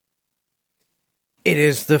It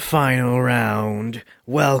is the final round.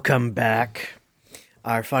 Welcome back.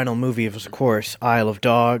 Our final movie is, of course, Isle of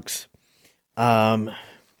Dogs. I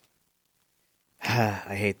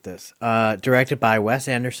hate this. Directed by Wes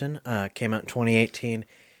Anderson. Came out in 2018.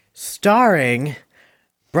 Starring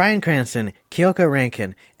Bryan Cranston, Kyoko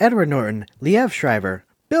Rankin, Edward Norton, Liev Schreiber,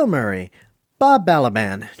 Bill Murray, Bob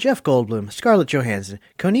Balaban, Jeff Goldblum, Scarlett Johansson,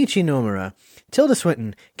 Konichi Nomura, Tilda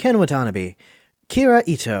Swinton, Ken Watanabe, Akira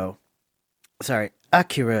Ito,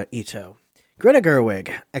 Greta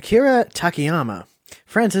Gerwig, Akira Takayama,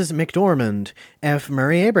 Frances McDormand, F.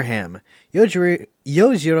 Murray Abraham,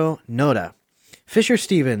 Yojiro Noda, Fisher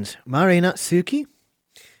Stevens, Mari Natsuki,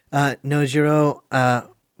 Nojiro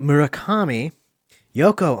Murakami,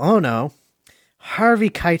 Yoko Ono, Harvey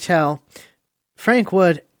Keitel, Frank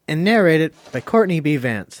Wood, and narrated by Courtney B.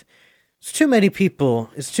 Vance. It's too many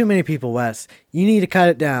people. Wes. You need to cut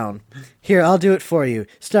it down. Here, I'll do it for you.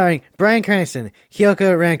 Starring Bryan Cranston,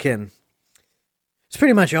 Kyoko Rankin. It's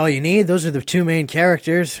pretty much all you need. Those are the two main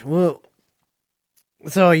characters. Well,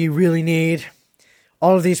 that's all you really need.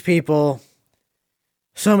 All of these people.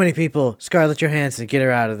 So many people. Scarlett Johansson, get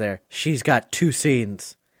her out of there. She's got 2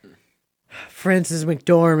 scenes. Frances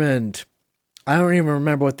McDormand. I don't even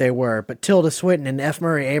remember what they were, but Tilda Swinton and F.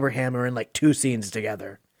 Murray Abraham are in like 2 scenes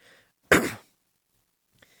together.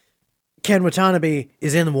 Ken Watanabe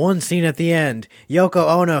is in 1 scene at the end. Yoko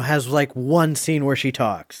Ono has like 1 scene where she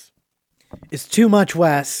talks. It's too much,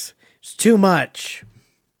 Wes. It's too much.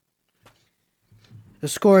 The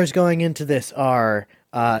scores going into this are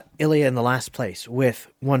Ilya in the last place with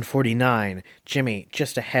 149, Jimmy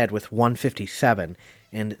just ahead with 157,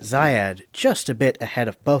 and Zayad just a bit ahead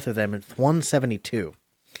of both of them with 172.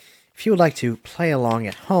 If you would like to play along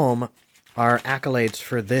at home, our accolades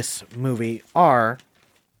for this movie are...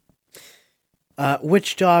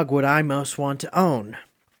 which dog would I most want to own?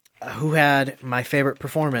 Who had my favorite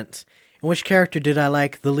performance? And which character did I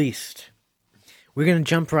like the least? We're going to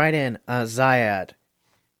jump right in. Zayad.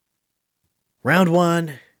 Round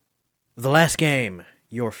 1, the last game.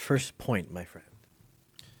 Your first point, my friend.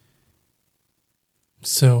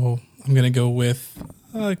 So I'm going to go with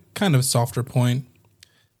a kind of softer point,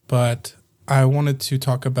 but I wanted to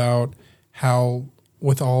talk about how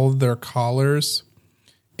with all of their collars,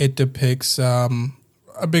 it depicts a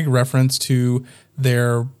big reference to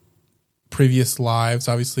their previous lives,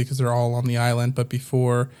 obviously, because they're all on the island. But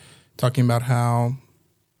before, talking about how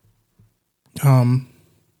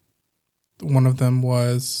one of them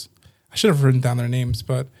was, I should have written down their names,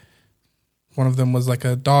 but one of them was like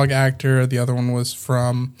a dog actor. The other one was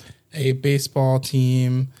from a baseball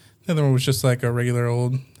team. The other one was just like a regular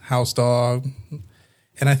old house dog.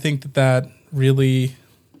 And I think that that really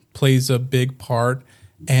plays a big part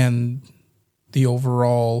and the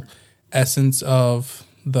overall essence of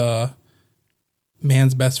the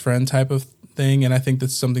man's best friend type of thing. And I think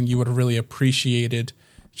that's something you would have really appreciated.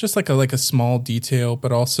 Just like a small detail,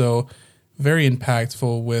 but also very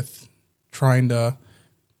impactful with trying to,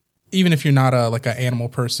 even if you're not an animal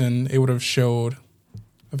person, it would have showed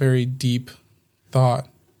a very deep thought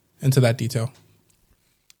into that detail.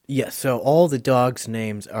 Yes, so all the dogs'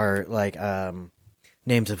 names are like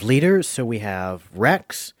names of leaders. So we have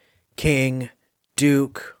Rex, King,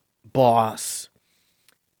 Duke, Boss,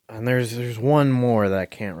 and there's one more that I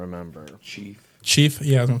can't remember. Chief?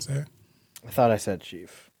 Yeah, I was going to say it. I thought I said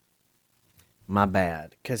Chief. My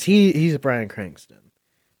bad. Because he's Bryan Cranston.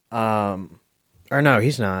 Or no,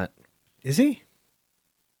 he's not. Is he?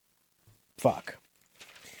 Fuck.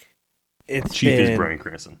 Chief is Bryan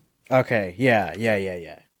Cranston. Okay, yeah.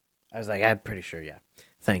 I was like, I'm pretty sure, yeah.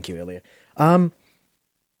 Thank you, Ilya.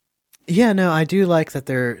 Yeah, no, I do like that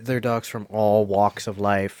they're dogs from all walks of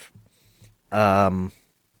life. And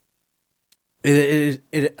they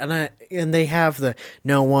have the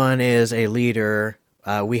no one is a leader.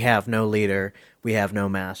 We have no leader. We have no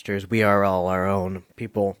masters. We are all our own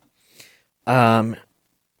people.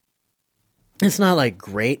 It's not like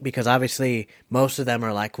great because obviously most of them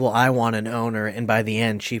are like, well, I want an owner, and by the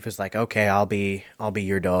end, Chief is like, okay, I'll be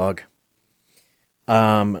your dog.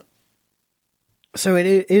 So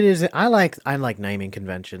it is. I like naming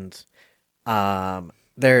conventions.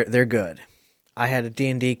 They're good. I had a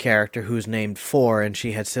D&D character who's named 4, and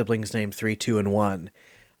she had siblings named 3, 2, and 1.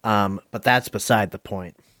 But that's beside the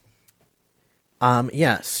point.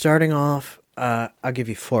 Yeah, starting off, I'll give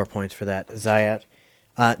you 4 points for that, Zayat.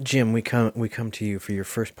 Jim, we come to you for your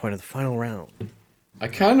first point of the final round. I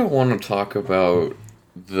kind of want to talk about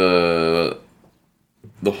the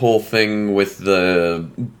whole thing with the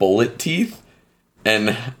bullet teeth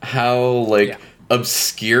and how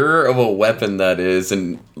obscure of a weapon that is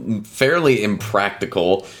and fairly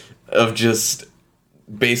impractical of just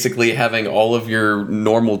basically having all of your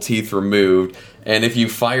normal teeth removed, and if you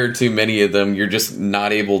fire too many of them, you're just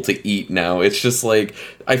not able to eat now. It's just like,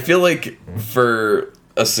 I feel like for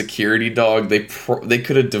a security dog, they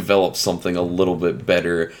could have developed something a little bit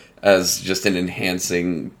better as just an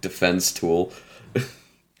enhancing defense tool.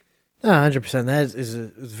 100%. That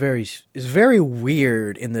is very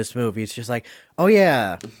weird in this movie. It's just like, oh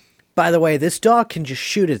yeah, by the way, this dog can just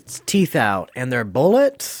shoot its teeth out, and they're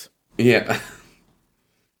bullets? Yeah.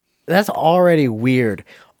 That's already weird.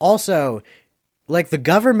 Also, like, the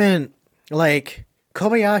government, like,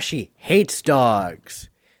 Kobayashi hates dogs.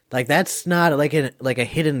 Like, that's not like a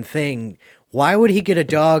hidden thing. Why would he get a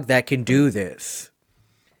dog that can do this?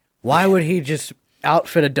 Why would he just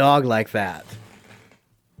outfit a dog like that?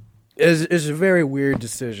 Is a very weird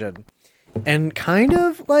decision. And kind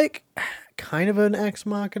of an ex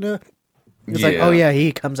machina. It's like, oh yeah,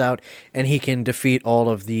 he comes out and he can defeat all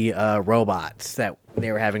of the robots that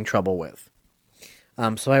they were having trouble with.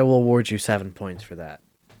 So I will award you 7 points for that.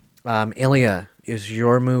 Ilya, is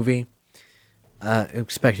your movie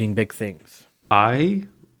expecting big things? I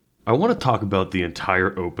want to talk about the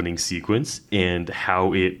entire opening sequence and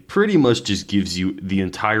how it pretty much just gives you the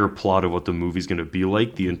entire plot of what the movie's going to be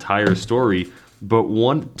like, the entire story. But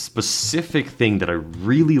one specific thing that I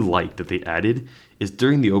really liked that they added is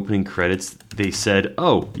during the opening credits, they said,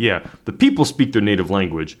 oh, yeah, the people speak their native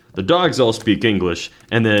language. The dogs all speak English.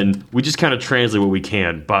 And then we just kind of translate what we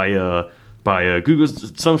can by Google,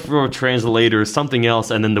 some sort of translator, something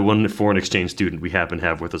else, and then the one foreign exchange student we happen to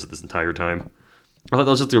have with us at this entire time. I thought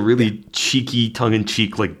that was just a really cheeky,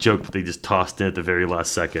 tongue-in-cheek like joke that they just tossed in at the very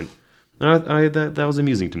last second. And that was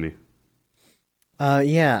amusing to me.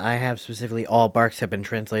 Yeah, I have specifically all barks have been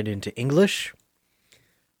translated into English,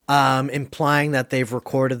 implying that they've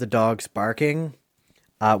recorded the dogs barking,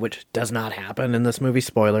 which does not happen in this movie.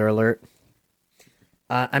 Spoiler alert.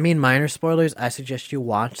 I mean, minor spoilers. I suggest you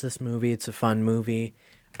watch this movie. It's a fun movie.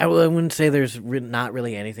 I wouldn't say there's not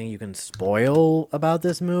really anything you can spoil about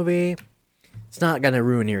this movie. It's not going to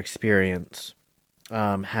ruin your experience,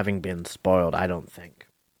 having been spoiled, I don't think.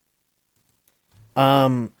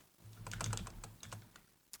 But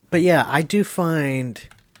yeah, I do find,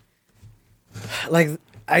 like,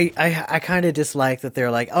 I kind of dislike that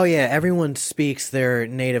they're like, oh yeah, everyone speaks their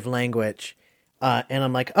native language. And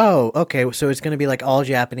I'm like, oh, okay, so it's going to be like all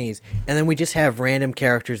Japanese. And then we just have random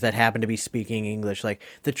characters that happen to be speaking English, like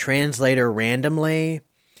the translator randomly.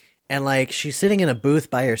 And like, she's sitting in a booth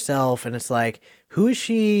by herself, and it's like, who is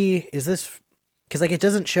she? Is this, because like, it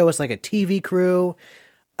doesn't show us like a TV crew,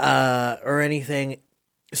 or anything.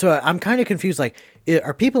 So I'm kind of confused. Like,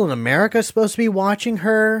 are people in America supposed to be watching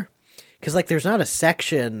her? Because like, there's not a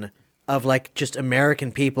section of like just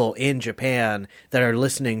American people in Japan that are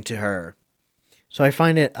listening to her. So I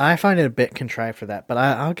find it a bit contrived for that. But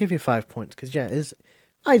I'll give you 5 points because yeah,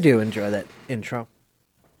 I do enjoy that intro.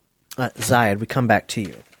 Zayed, we come back to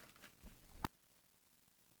you.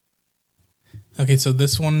 Okay, so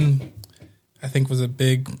this one I think was a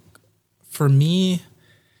big, for me,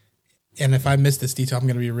 and if I miss this detail, I'm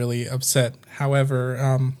going to be really upset.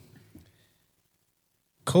 However,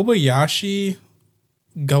 Kobayashi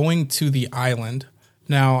going to the island.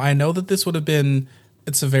 Now, I know that this would have been,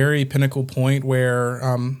 it's a very pinnacle point where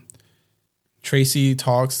Tracy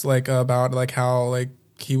talks like about like how like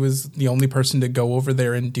he was the only person to go over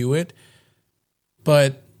there and do it.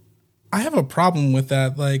 But I have a problem with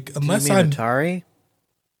that. Like, unless I'm Atari.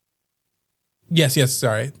 Yes,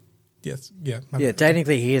 sorry. Yes, yeah. Yeah,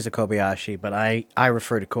 technically he is a Kobayashi, but I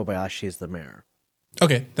refer to Kobayashi as the mayor.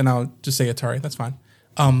 Okay, then I'll just say Atari. That's fine.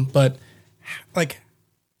 But like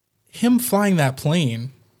him flying that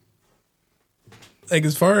plane, like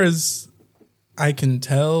as far as I can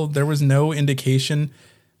tell, there was no indication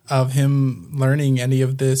of him learning any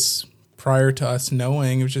of this prior to us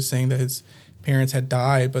knowing. It was just saying that his parents had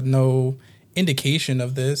died, but no indication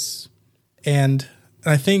of this. And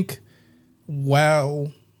I think,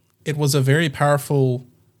 wow, it was a very powerful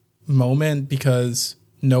moment because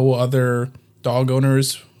no other dog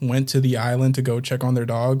owners went to the island to go check on their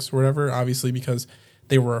dogs or whatever, obviously because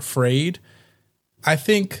they were afraid. I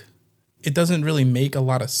think it doesn't really make a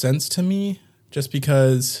lot of sense to me just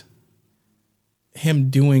because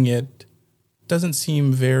him doing it doesn't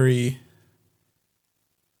seem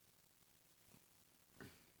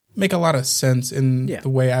make a lot of sense in the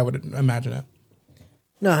way I would imagine it.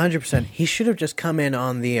 No, 100%. He should have just come in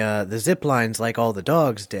on the zip lines like all the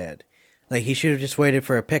dogs did. Like, he should have just waited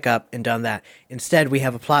for a pickup and done that. Instead, we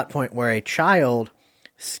have a plot point where a child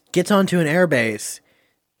gets onto an airbase,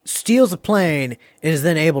 steals a plane, and is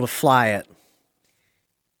then able to fly it.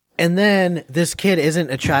 And then this kid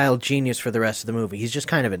isn't a child genius for the rest of the movie. He's just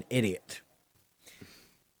kind of an idiot.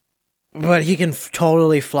 But he can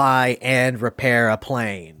totally fly and repair a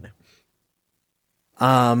plane.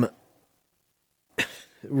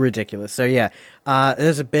 Ridiculous. So yeah,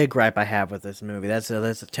 there's a big gripe I have with this movie. That's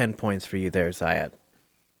 10 points for you there, Zayed.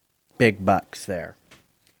 Big bucks there.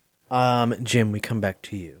 Jim, we come back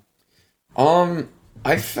to you.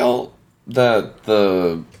 I felt that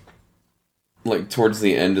towards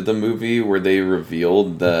the end of the movie where they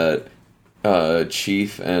revealed that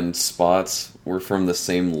Chief and Spots were from the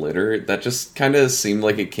same litter, that just kind of seemed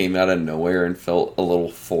like it came out of nowhere and felt a little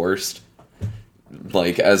forced,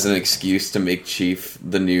 like as an excuse to make Chief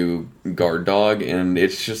the new guard dog. And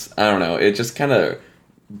it's just, I don't know, it just kind of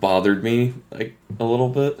bothered me like a little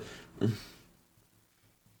bit.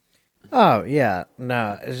 Oh yeah,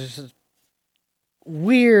 no, it's just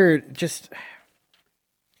weird.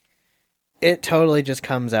 It totally just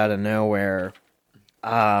comes out of nowhere.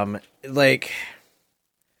 Like,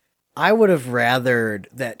 I would have rathered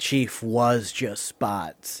that Chief was just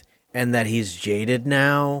Spots and that he's jaded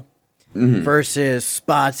now, versus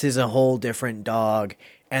Spots is a whole different dog,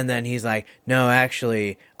 and then he's like, no,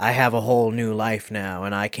 actually, I have a whole new life now,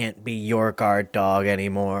 and I can't be your guard dog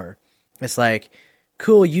anymore. It's like,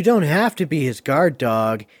 cool, you don't have to be his guard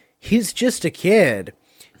dog. He's just a kid.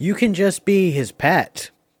 You can just be his pet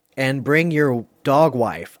and bring your dog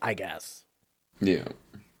wife, I guess. Yeah.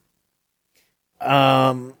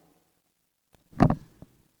 I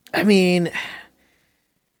mean,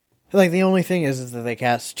 like, the only thing is that they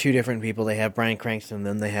cast two different people. They have Bryan Cranston,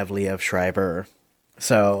 then they have Liev Schreiber.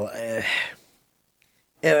 So,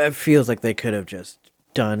 it feels like they could have just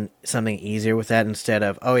done something easier with that instead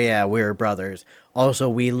of, oh yeah, we're brothers. Also,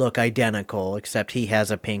 we look identical, except he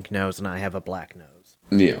has a pink nose and I have a black nose.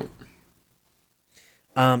 Yeah.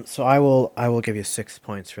 So I will give you 6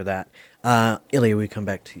 points for that. Ilya, we come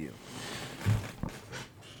back to you.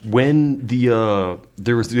 When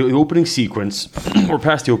there was the opening sequence, or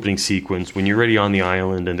past the opening sequence, when you're already on the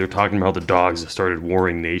island and they're talking about the dogs that started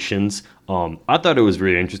warring nations, I thought it was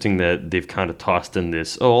really interesting that they've kind of tossed in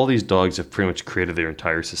this, all these dogs have pretty much created their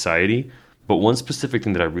entire society. But one specific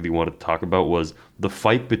thing that I really wanted to talk about was the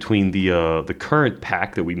fight between the current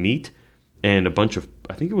pack that we meet and a bunch of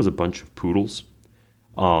poodles.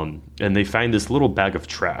 And they find this little bag of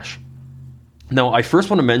trash. Now, I first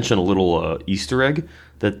want to mention a little Easter egg,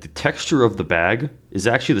 that the texture of the bag is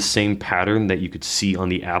actually the same pattern that you could see on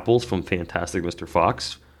the apples from Fantastic Mr.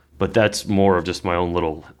 Fox, but that's more of just my own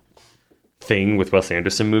little thing with Wes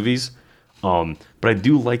Anderson movies. But I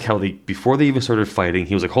do like how before they even started fighting,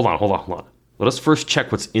 he was like, hold on. Let us first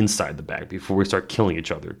check what's inside the bag before we start killing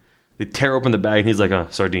each other. They tear open the bag, and he's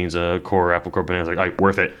like, sardines, core, apple core, bananas, like, all right,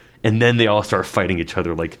 worth it. And then they all start fighting each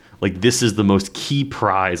other. Like this is the most key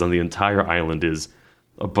prize on the entire island, is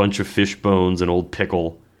a bunch of fish bones, an old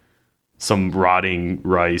pickle, some rotting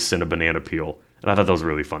rice, and a banana peel. And I thought that was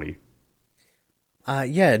really funny.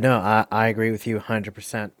 Yeah, no, I agree with you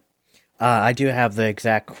 100%. I do have the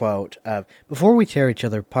exact quote of, before we tear each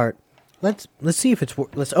other apart, let's see if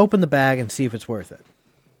let's open the bag and see if it's worth it.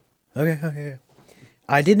 Okay.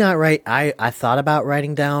 I did not write, I thought about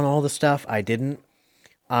writing down all the stuff. I didn't.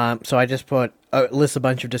 So I just list a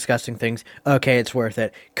bunch of disgusting things. Okay, it's worth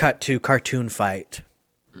it. Cut to cartoon fight.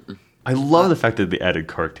 I love the fact that they added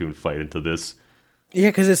cartoon fight into this. Yeah,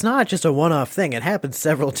 because it's not just a one-off thing. It happens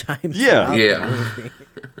several times. Yeah.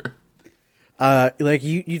 Like,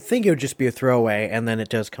 you'd think it would just be a throwaway, and then it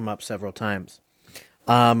does come up several times.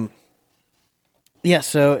 Yeah,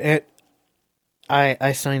 so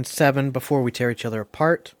I signed 7 before we tear each other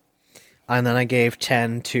apart. And then I gave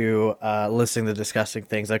 10 to listing the disgusting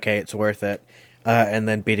things. Okay, it's worth it. And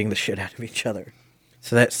then beating the shit out of each other.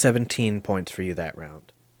 So that's 17 points for you that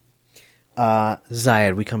round.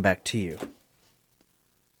 Zayed, we come back to you.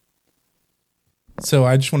 So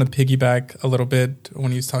I just want to piggyback a little bit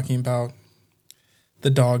when he was talking about the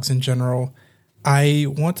dogs in general. I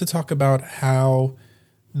want to talk about how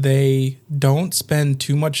they don't spend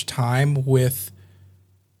too much time with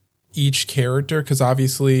each character, because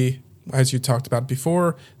obviously, as you talked about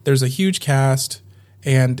before, there's a huge cast,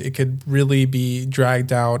 and it could really be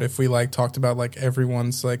dragged out if we talked about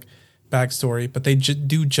everyone's backstory. But they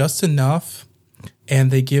do just enough, and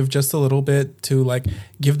they give just a little bit to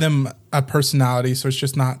give them a personality, so it's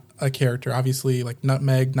just not a character. Obviously,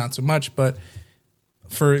 Nutmeg, not so much, but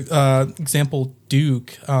for example,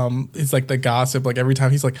 Duke is the gossip. Every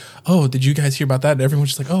time he's oh, did you guys hear about that? And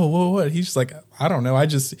everyone's just oh, what? He's just I don't know. I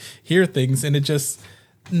just hear things, and it just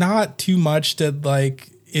not too much that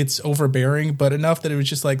it's overbearing, but enough that it was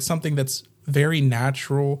just something that's very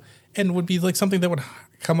natural and would be something that would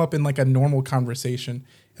come up in like a normal conversation,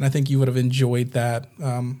 and I think you would have enjoyed that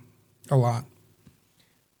a lot.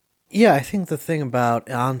 Yeah, I think the thing about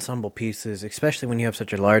ensemble pieces, especially when you have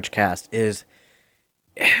such a large cast, is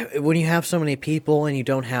when you have so many people and you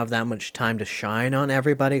don't have that much time to shine on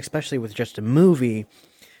everybody, especially with just a movie,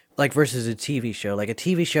 like versus a TV show. Like a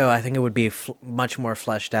TV show, I think it would be much more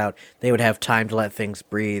fleshed out. They would have time to let things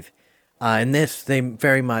breathe. In this, they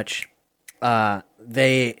very much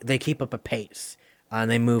they keep up a pace and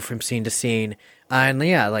they move from scene to scene. And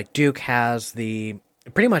yeah, like Duke has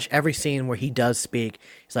pretty much every scene where he does speak,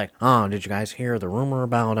 he's like, "Oh, did you guys hear the rumor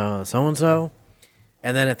about so and so?"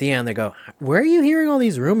 And then at the end they go, "Where are you hearing all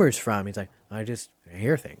these rumors from?" He's like, I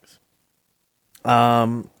hear things."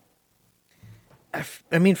 I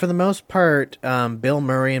mean, for the most part, Bill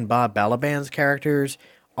Murray and Bob Balaban's characters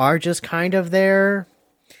are just kind of there,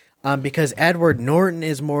 because Edward Norton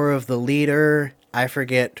is more of the leader. I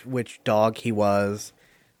forget which dog he was,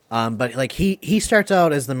 but like he starts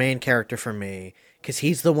out as the main character for me because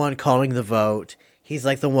he's the one calling the vote. He's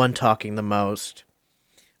like the one talking the most,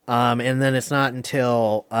 and then it's not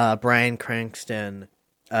until Bryan Cranston,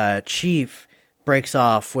 Chief, breaks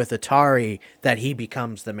off with Atari that he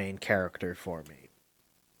becomes the main character for me.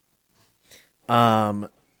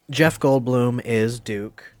 Jeff Goldblum is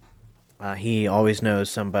Duke. He always knows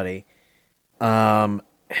somebody. And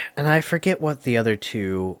I forget what the other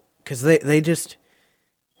two, because they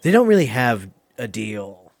don't really have a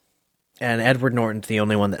deal. And Edward Norton's the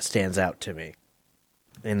only one that stands out to me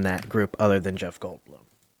in that group other than Jeff Goldblum.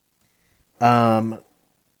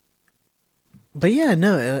 But yeah,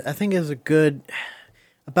 no, I think it was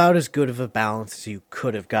about as good of a balance as you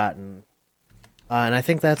could have gotten. And I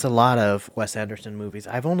think that's a lot of Wes Anderson movies.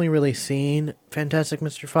 I've only really seen Fantastic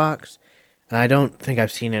Mr. Fox, and I don't think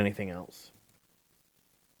I've seen anything else.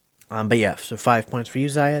 But yeah, so 5 points for you,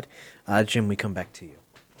 Zayed. Jim, we come back to you.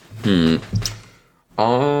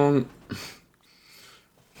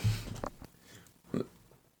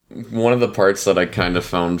 One of the parts that I kind of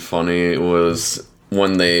found funny was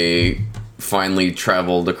when they finally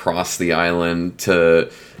traveled across the island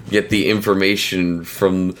to get the information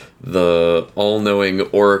from the all-knowing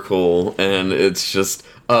Oracle, and it's just,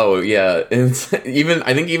 oh yeah, it's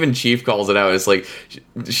I think even Chief calls it out. It's like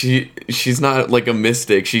she's not like a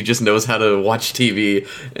mystic, she just knows how to watch TV,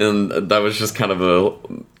 and that was just kind of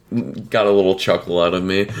got a little chuckle out of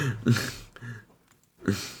me.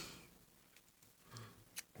 Let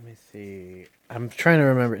me see. I'm trying to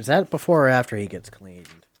remember. Is that before or after he gets cleaned?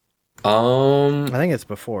 I think it's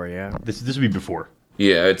before, yeah. This would be before.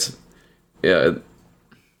 Yeah, yeah.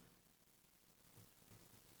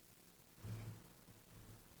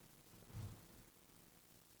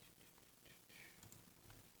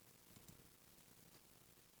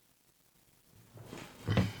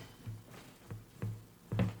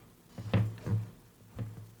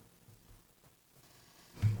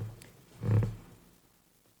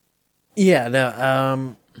 Yeah,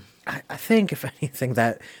 no, I think, if anything,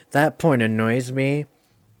 that point annoys me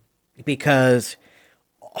because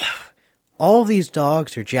all these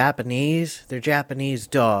dogs are Japanese. They're Japanese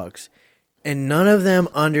dogs, and none of them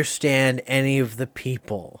understand any of the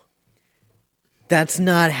people. That's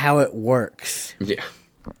not how it works. Yeah.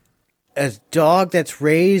 A dog that's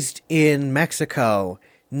raised in Mexico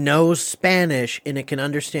knows Spanish, and it can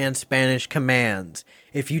understand Spanish commands.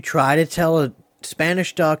 If you try to tell a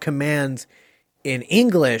Spanish dog commands in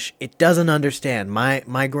English, it doesn't understand. My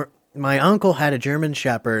uncle had a German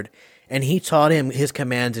Shepherd, and he taught him his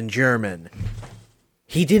commands in German.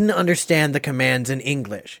 He didn't understand the commands in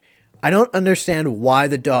English. I don't understand why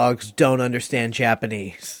the dogs don't understand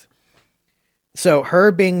Japanese. So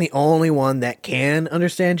her being the only one that can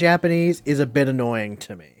understand Japanese is a bit annoying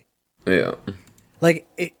to me. Yeah. Like,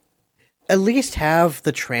 at least have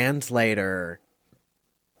the translator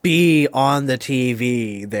be on the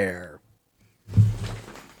TV there.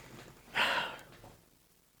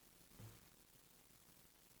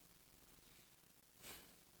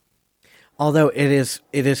 Although it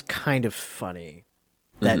is kind of funny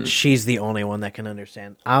that she's the only one that can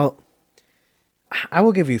understand. I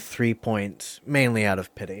will give you 3 points, mainly out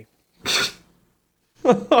of pity.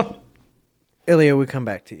 Ilya, we come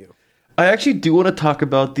back to you. I actually do want to talk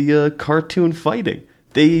about the cartoon fighting.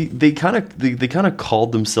 They kind of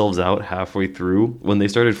called themselves out halfway through when they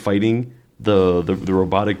started fighting the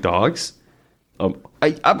robotic dogs. I'm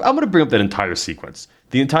gonna bring up that entire sequence.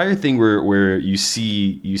 The entire thing where you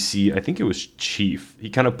see I think it was Chief. He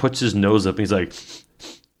kind of puts his nose up and he's like,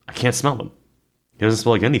 I can't smell him. He doesn't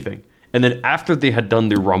smell like anything. And then after they had done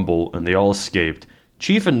the rumble and they all escaped,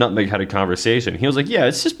 Chief and Nutmeg had a conversation. He was like, yeah,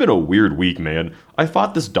 it's just been a weird week, man. I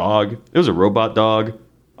fought this dog. It was a robot dog.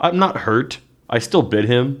 I'm not hurt. I still bit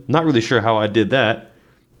him. Not really sure how I did that.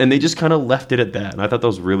 And they just kind of left it at that. And I thought that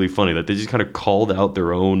was really funny that they just kind of called out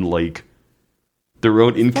their own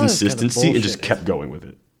inconsistency and just kept going with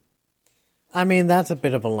it. I mean, that's a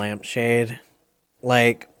bit of a lampshade.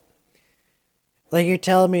 Like you're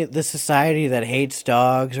telling me the society that hates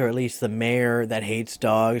dogs, or at least the mayor that hates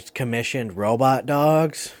dogs, commissioned robot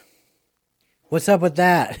dogs? What's up with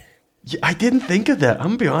that? Yeah, I didn't think of that. I'm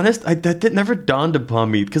gonna be honest. That never dawned upon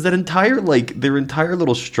me because that entire their entire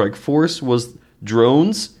little strike force was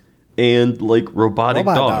drones and robotic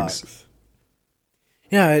dogs.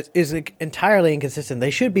 Yeah, it's entirely inconsistent. They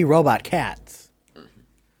should be robot cats.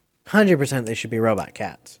 100% they should be robot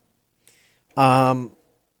cats.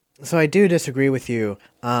 So I do disagree with you,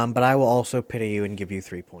 but I will also pity you and give you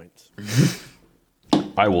 3 points.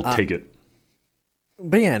 I will take it.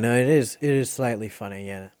 But yeah, no, it is slightly funny,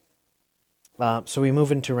 yeah. So we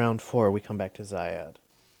move into round 4. We come back to Zayed.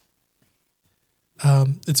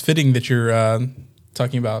 It's fitting that you're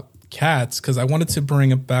talking about cats, because I wanted to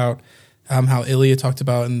bring about how Ilya talked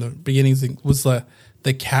about in the beginnings was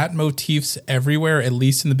the cat motifs everywhere, at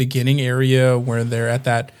least in the beginning area where they're at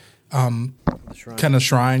that kind of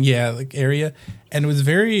shrine, area. And it was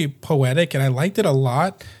very poetic, and I liked it a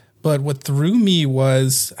lot. But what threw me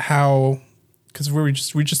was how, because we were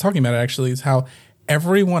just talking about it actually, is how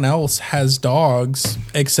everyone else has dogs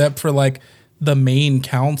except for the main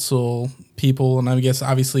council people. And I guess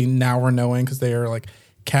obviously now we're knowing because they are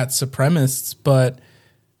cat supremacists, but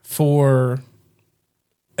for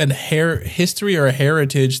history or a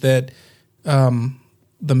heritage that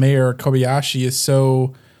the mayor Kobayashi is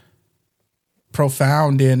so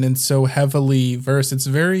profound in and so heavily versed, it's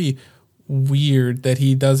very weird that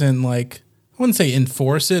he doesn't I wouldn't say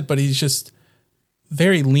enforce it, but he's just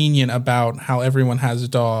very lenient about how everyone has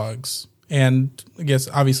dogs. And I guess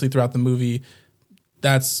obviously throughout the movie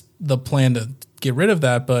that's the plan to get rid of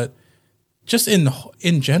that, but just in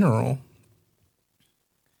general.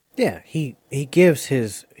 Yeah, he gives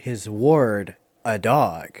his ward a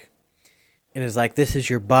dog. And is like, this is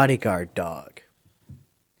your bodyguard dog.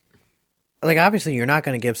 Obviously you're not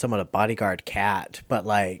going to give someone a bodyguard cat, but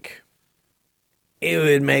it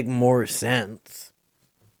would make more sense.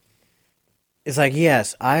 It's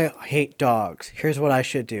yes, I hate dogs. Here's what I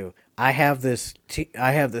should do. I have this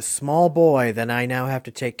small boy that I now have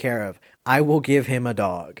to take care of. I will give him a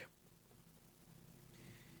dog.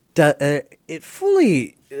 It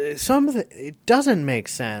doesn't make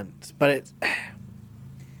sense, but it's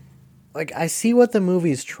I see what the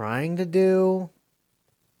movie's trying to do,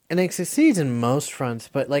 and it succeeds in most fronts,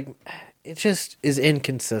 but it just is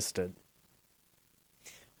inconsistent.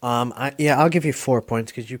 I'll give you 4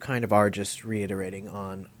 points because you kind of are just reiterating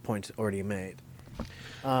on points already made.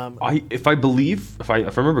 If I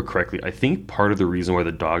remember correctly, I think part of the reason why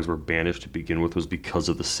the dogs were banished to begin with was because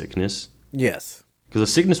of the sickness. Yes. Because the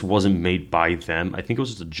sickness wasn't made by them. I think it was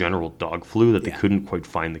just a general dog flu that they couldn't quite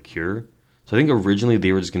find the cure. So I think originally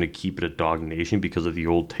they were just going to keep it a dog nation because of the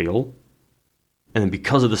old tale. And then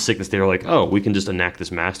because of the sickness, they were like, oh, we can just enact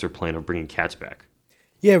this master plan of bringing cats back.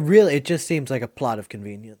 Yeah, really, it just seems like a plot of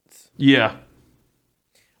convenience. Yeah.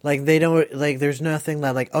 They don't, there's nothing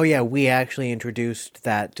that oh yeah, we actually introduced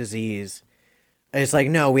that disease. It's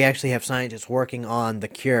no, we actually have scientists working on the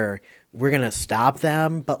cure. We're going to stop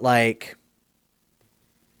them, but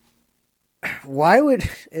why would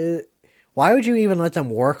you even let them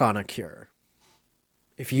work on a cure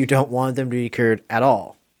if you don't want them to be cured at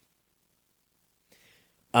all?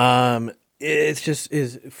 It's just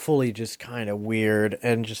is fully just kind of weird,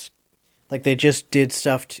 and just they just did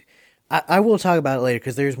stuff I will talk about it later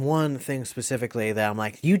because there's one thing specifically that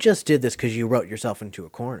I'm you just did this because you wrote yourself into a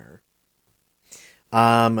corner.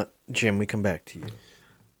 Jim, we come back to you.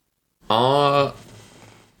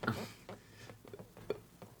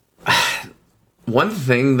 One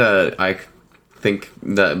thing that I think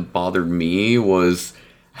that bothered me was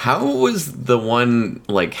how was the one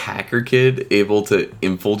hacker kid able to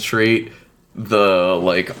infiltrate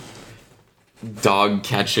the dog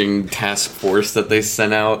catching task force that they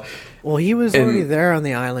sent out? Well, he was already there on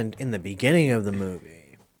the island in the beginning of the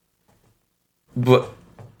movie. But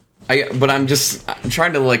I'm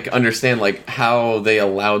trying to understand how they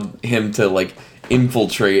allowed him to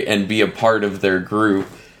infiltrate and be a part of their group.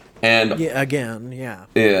 And yeah.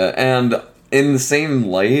 Yeah, and in the same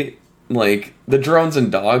light, the drones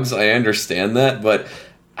and dogs, I understand that, but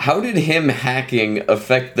how did him hacking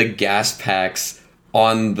affect the gas packs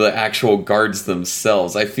on the actual guards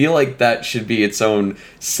themselves? I feel that should be its own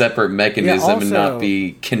separate mechanism and not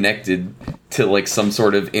be connected. to like some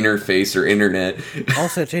sort of interface or internet.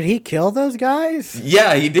 Also, did he kill those guys?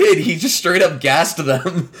 Yeah, he did. He just straight up gassed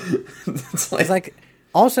them. It's like,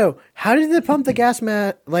 also, how did they pump the gas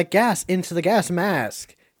into the gas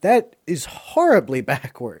mask? That is horribly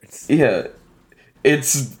backwards. Yeah. It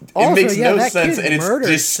makes no sense, and it's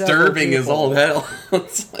disturbing as all hell.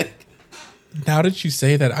 It's like, now that you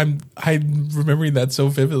say that, I'm remembering that so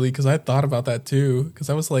vividly because I thought about that too. Because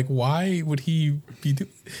I was like, why would he be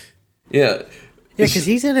doing? Yeah, because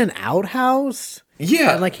he's in an outhouse.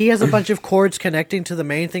 Yeah, and like he has a bunch of cords connecting to the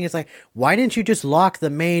main thing. It's like, why didn't you just lock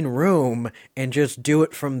the main room and just do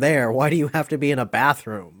it from there? Why do you have to be in a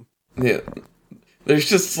bathroom? Yeah, there's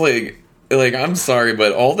just like I'm sorry,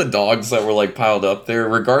 but all the dogs that were like piled up there,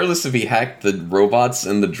 regardless if he hacked the robots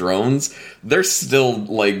and the drones, they're still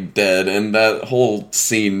like dead, and that whole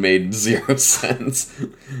scene made zero sense.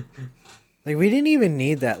 Like, we didn't even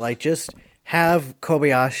need that. Like, just have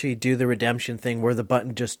Kobayashi do the redemption thing where the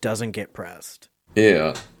button just doesn't get pressed.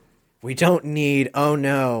 Yeah. We don't need, oh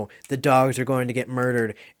no, the dogs are going to get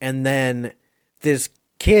murdered, and then this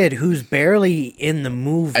kid who's barely in the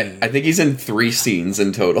movie. I think he's in 3 scenes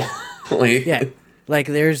in total. Yeah, like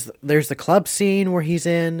there's the club scene where he's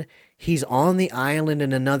on the island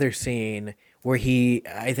in another scene where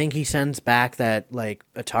I think he sends back that like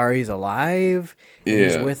Atari's alive. Yeah.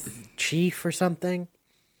 He's with Chief or something.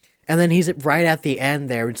 And then he's right at the end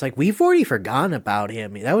there. It's like, we've already forgotten about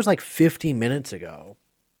him. That was like 50 minutes ago.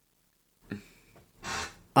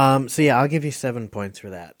 So yeah, I'll give you 7 points for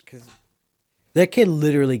that. Because that kid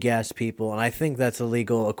literally gassed people, and I think that's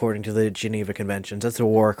illegal according to the Geneva Conventions. That's a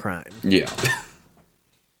war crime. Yeah.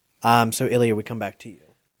 So Ilya, we come back to you.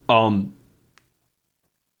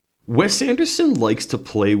 Wes Anderson likes to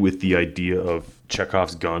play with the idea of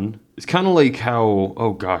Chekhov's gun. It's kind of like how,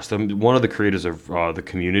 one of the creators of The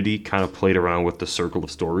Community kind of played around with the circle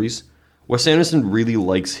of stories. Wes Anderson really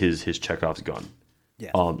likes his Chekhov's gun.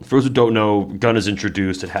 Yeah. For those who don't know, gun is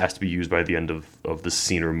introduced. It has to be used by the end of the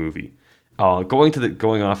scene or movie.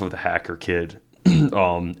 Going off of the hacker kid,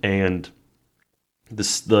 and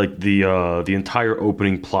this the entire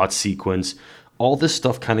opening plot sequence, all this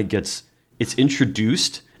stuff kind of it's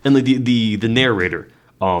introduced, and like the narrator,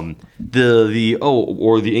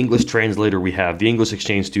 the English translator, we have the English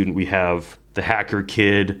exchange student, we have the hacker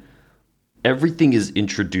kid. Everything is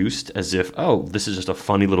introduced as if, this is just a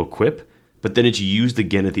funny little quip. But then it's used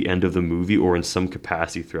again at the end of the movie or in some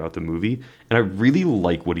capacity throughout the movie. And I really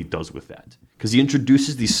like what he does with that. Because he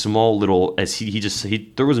introduces these small little, as he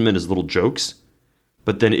throws them in as little jokes,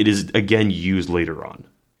 but then it is again used later on.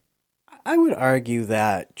 I would argue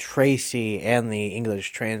that Tracy and the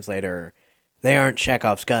English translator, they aren't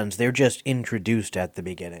Chekhov's guns. They're just introduced at the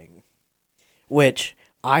beginning. Which,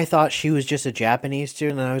 I thought she was just a Japanese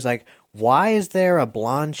student, and I was like, why is there a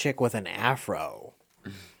blonde chick with an afro?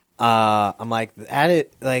 I'm like,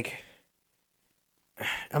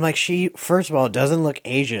 she, first of all, doesn't look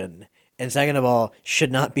Asian, and second of all,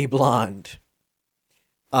 should not be blonde.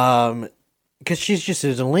 Because she's just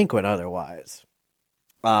a delinquent otherwise.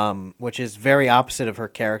 Which is very opposite of her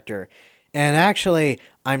character. And actually,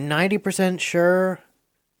 I'm 90% sure,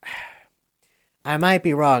 I might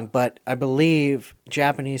be wrong, but I believe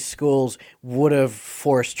Japanese schools would have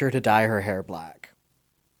forced her to dye her hair black.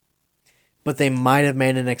 But they might have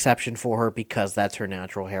made an exception for her because that's her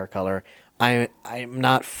natural hair color. I'm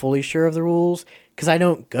not fully sure of the rules because I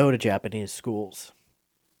don't go to Japanese schools.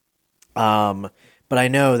 But I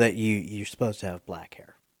know that you're supposed to have black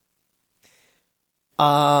hair.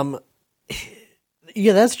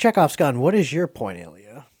 Yeah, that's Chekhov's gun. What is your point,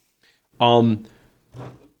 Ilya?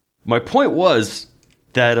 My point was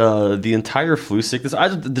that the entire flu sickness,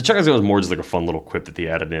 the Chekhov's gun was more just like a fun little quip that they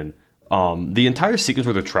added in. The entire sequence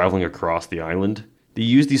where they're traveling across the island, they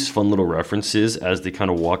use these fun little references as they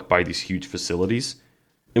kind of walk by these huge facilities.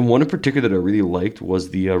 And one in particular that I really liked was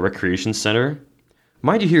the recreation center.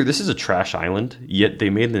 Mind you here, this is a trash island, yet they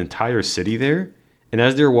made an entire city there. And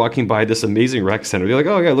as they're walking by this amazing rec center, they're like,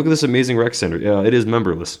 oh yeah, look at this amazing rec center. Yeah, it is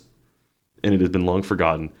memberless. And it has been long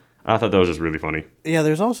forgotten. I thought that was just really funny. Yeah,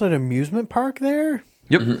 there's also an amusement park there.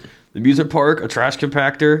 Yep. Mm-hmm. The amusement park, a trash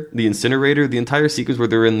compactor, the incinerator, the entire sequence where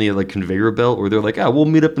they're in the like conveyor belt where they're like, we'll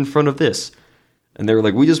meet up in front of this. And they were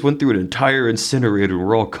like, we just went through an entire incinerator and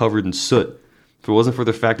we're all covered in soot. If it wasn't for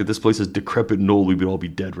the fact that this place is decrepit and old, we would all be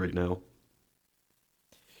dead right now.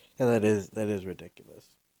 Yeah, that is ridiculous.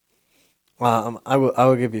 I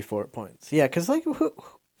will give you 4 points. Yeah, because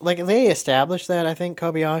like they established that I think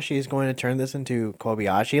Kobayashi is going to turn this into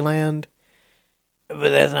Kobayashi Land, but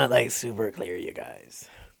that's not like super clear, you guys.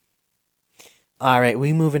 All right,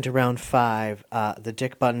 we move into round 5. The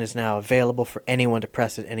dick button is now available for anyone to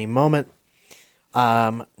press at any moment.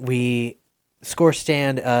 We score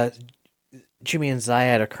stand. Jimmy and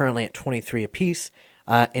Zayed are currently at 23 apiece,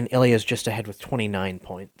 and Ilya's just ahead with 29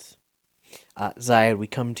 points. Zayed, we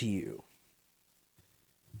come to you.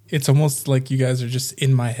 It's almost like you guys are just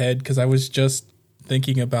in my head because I was just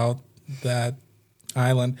thinking about that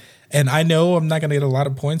island. And I know I'm not going to get a lot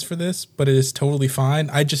of points for this, but it is totally fine.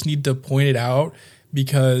 I just need to point it out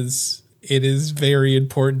because it is very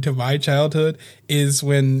important to my childhood, is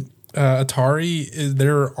when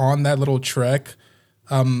they're on that little trek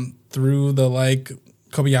through the like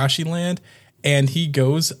Kobayashi land, and he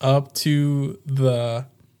goes up to the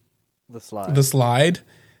slide,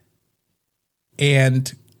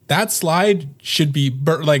 and that slide should be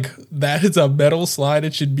that is a metal slide.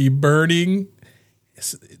 It should be burning.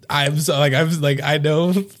 I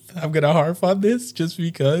know I'm gonna harp on this just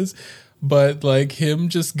because, but like him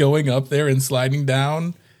just going up there and sliding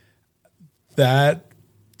down, that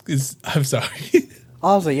is, I'm sorry.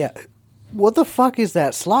 Also, yeah, what the fuck is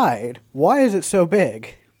that slide? Why is it so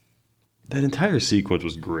big? That entire sequence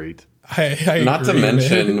was great. I Not to agree,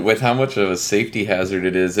 mention man. with how much of a safety hazard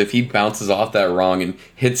it is. If he bounces off that wrong and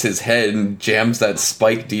hits his head and jams that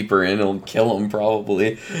spike deeper in, it'll kill him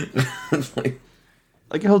probably.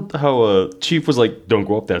 Like how Chief was like, "Don't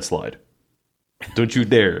go up that slide, don't you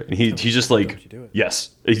dare!" And he's just like, "Yes."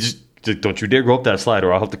 He just "Don't you dare go up that slide,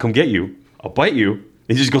 or I'll have to come get you. I'll bite you." And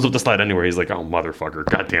he just goes up the slide anyway. He's like, "Oh motherfucker,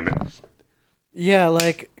 god damn it!" Yeah,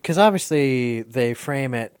 like because obviously they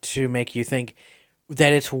frame it to make you think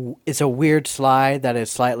that it's a weird slide that is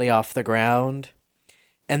slightly off the ground,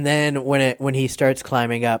 and then when he starts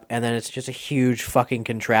climbing up, and then it's just a huge fucking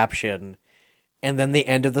contraption, and then the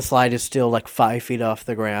end of the slide is still like 5 feet off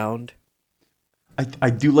the ground. I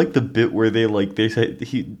do like the bit where they said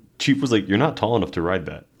Chief was like, "You're not tall enough to ride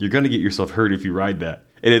that. You're gonna get yourself hurt if you ride that."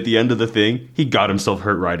 And at the end of the thing, he got himself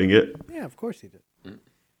hurt riding it. Yeah, of course he did.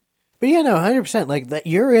 But yeah, no, 100%. Like that,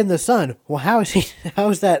 you're in the sun. Well, how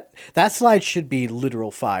is that? That slide should be literal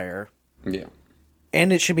fire. Yeah.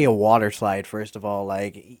 And it should be a water slide. First of all,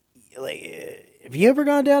 like, have you ever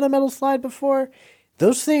gone down a metal slide before?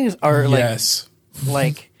 Those things are yes.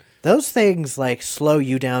 like those things like slow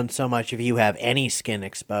you down so much if you have any skin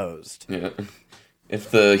exposed. Yeah. If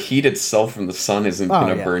the heat itself from the sun isn't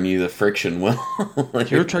going to burn you, the friction will. You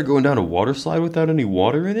ever try going down a water slide without any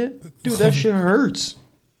water in it? Dude, that shit hurts.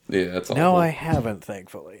 Yeah, that's awful. No, I haven't,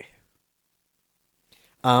 thankfully.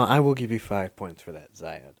 I will give you 5 points for that,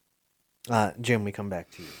 Zayed. Jim, we come back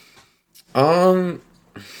to you. I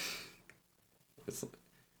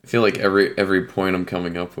feel like every point I'm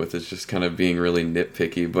coming up with is just kind of being really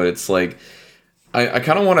nitpicky, but it's like I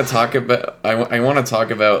kind of want to talk about I want to talk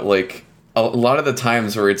about like a lot of the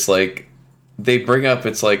times where it's like they bring up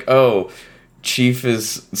it's like, oh, Chief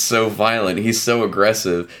is so violent, he's so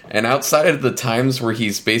aggressive, and outside of the times where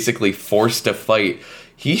he's basically forced to fight,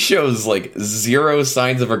 he shows like zero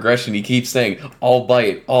signs of aggression. He keeps saying, I'll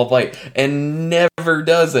bite, and never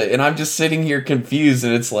does it. And I'm just sitting here confused,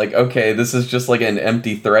 and it's like, okay, this is just like an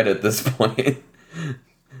empty threat at this point.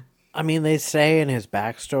 I mean, they say in his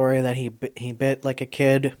backstory that he bit like a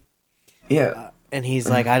kid. Yeah. And he's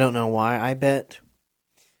like, I don't know why I bit.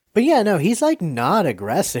 But yeah, no, he's like not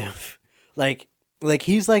aggressive. Like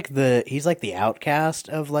he's like the outcast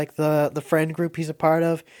of like the friend group he's a part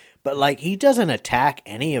of, but like he doesn't attack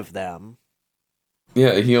any of them.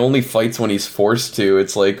 Yeah, he only fights when he's forced to.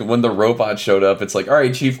 It's like when the robot showed up, it's like, all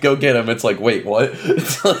right, Chief, go get him. It's like, wait, what?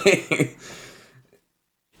 It's like,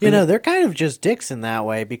 they're kind of just dicks in that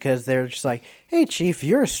way because they're just like, hey, Chief,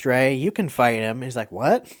 you're a stray, you can fight him. He's like,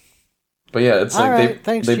 what? But yeah, it's all like right,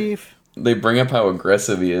 thanks, Chief. They bring up how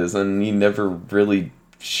aggressive he is, and he never really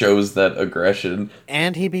shows that aggression.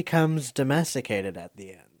 And he becomes domesticated at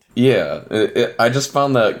the end. Yeah, I just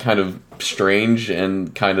found that kind of strange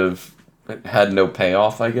and kind of had no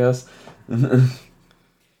payoff, I guess.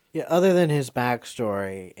 Yeah, other than his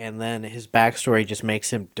backstory, and then his backstory just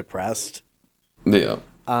makes him depressed. Yeah.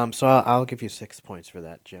 So I'll give you 6 points for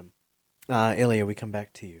that, Jim. Ilya, we come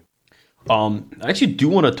back to you. I actually do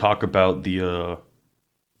want to talk about the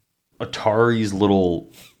Atari's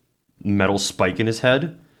little metal spike in his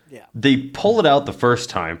head. Yeah. They pull it out the first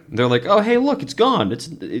time. They're like, "Oh, hey, look, it's gone.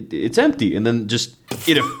 It's empty." And then just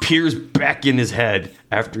it appears back in his head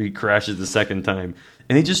after he crashes the second time,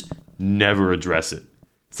 and they just never address it.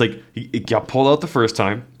 It's like it got pulled out the first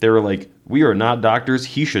time. They were like, "We are not doctors.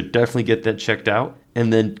 He should definitely get that checked out."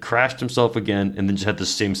 And then crashed himself again, and then just had the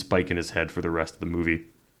same spike in his head for the rest of the movie.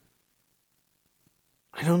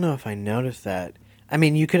 I don't know if I noticed that. I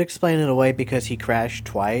mean, you could explain it away because he crashed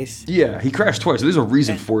twice. Yeah, he crashed twice. So there's a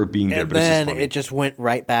reason for it being there, and but it's then just funny. it just went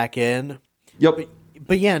right back in. Yep.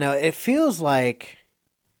 But yeah, no, it feels like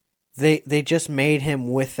they just made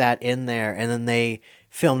him with that in there, and then they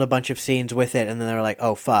filmed a bunch of scenes with it, and then they were like,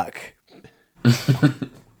 oh, fuck.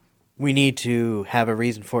 We need to have a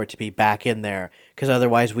reason for it to be back in there, because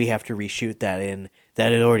otherwise we have to reshoot that in,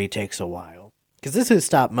 that it already takes a while. Because this is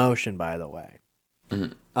stop motion, by the way.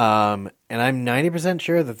 And I'm 90%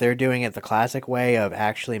 sure that they're doing it the classic way of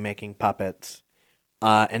actually making puppets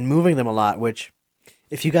and moving them a lot, which,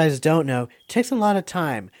 if you guys don't know, takes a lot of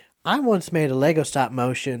time. I once made a Lego stop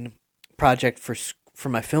motion project for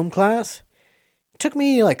my film class. It took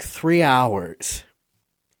me like 3 hours.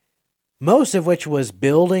 Most of which was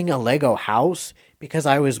building a Lego house, because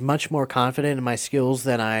I was much more confident in my skills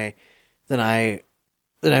than I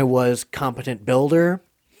was competent builder.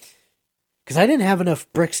 Because I didn't have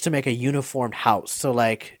enough bricks to make a uniformed house. So,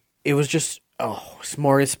 like, it was just a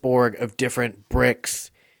smorgasbord of different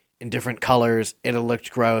bricks in different colors. It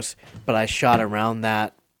looked gross, but I shot around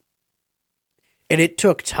that. And it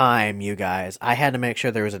took time, you guys. I had to make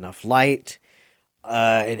sure there was enough light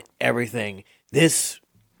and everything. This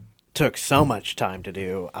took so much time to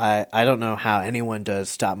do. I don't know how anyone does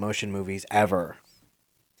stop-motion movies ever.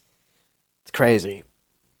 It's crazy.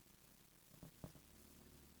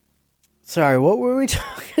 Sorry, what were we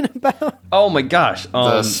talking about? Oh my gosh.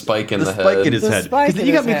 The spike in the head. Spike in his The head. spike Because in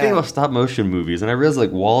you got his me thinking head. about stop motion movies, and I realized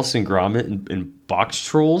like Wallace and Gromit and Box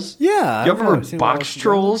Trolls. Yeah. You I've ever seen remember Wallace Box and Gromit.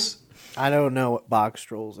 Trolls? I don't know what Box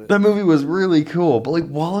Trolls is. That movie was really cool, but like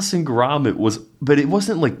Wallace and Gromit was, but it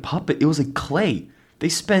wasn't like puppet, it was like clay. They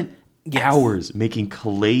spent hours making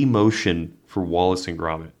clay motion for Wallace and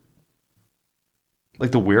Gromit.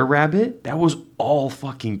 Like the Were-Rabbit, that was all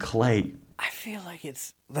fucking clay. I feel like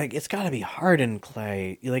it's got to be hardened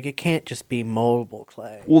clay. Like, it can't just be moldable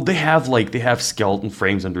clay. Well, they have skeleton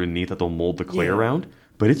frames underneath that they'll mold the clay around,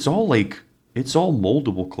 but it's all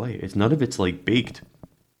moldable clay. It's none of it's like baked.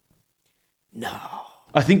 No.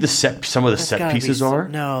 I think some of the set pieces are.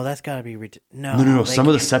 No, that's got to be no. No. they Some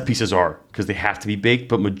of the can't. set pieces are because they have to be baked,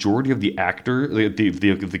 but majority of the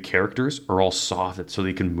the characters are all soft, so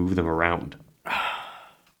they can move them around.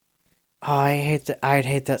 Oh, I'd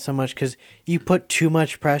hate that so much, because you put too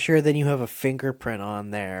much pressure, then you have a fingerprint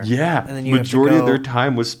on there. Yeah, and then you majority have of to their go,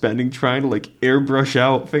 time was spending trying to like airbrush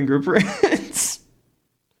out fingerprints.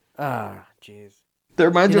 jeez. That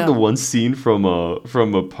reminds me of know- the one scene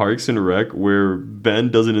from Parks and Rec where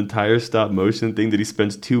Ben does an entire stop motion thing that he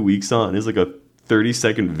spends 2 weeks on. It's like a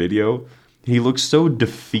 30-second video. He looks so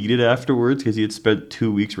defeated afterwards because he had spent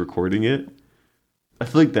 2 weeks recording it. I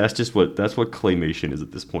feel like that's what claymation is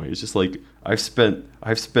at this point. It's just like I've spent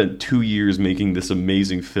 2 years making this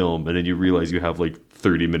amazing film, and then you realize you have like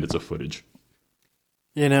 30 minutes of footage.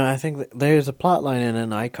 You know, I think that there's a plot line in an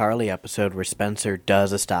iCarly episode where Spencer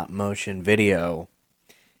does a stop motion video,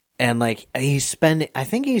 and like I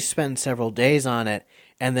think he spent several days on it,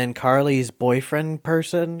 and then Carly's boyfriend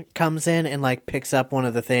person comes in and like picks up one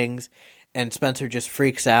of the things, and Spencer just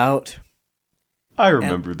freaks out. I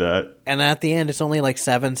remember that. And at the end, it's only like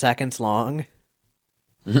 7 seconds long.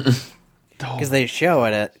 Because they show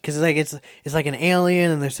it. Because like it's like an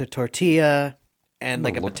alien, and there's a tortilla and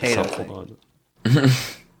like a potato thing.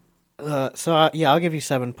 Yeah, I'll give you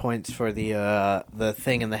 7 points for the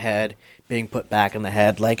thing in the head being put back in the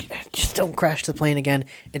head. Like, just don't crash the plane again,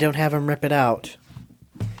 and don't have him rip it out.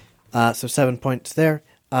 So 7 points there.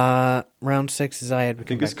 Round 6 is I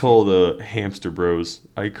think it's called Hamster Bros.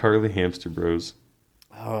 iCarly Hamster Bros.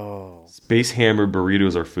 Oh. Space Hammer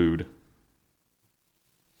burritos are food.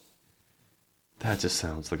 That just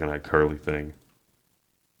sounds like an iCarly thing.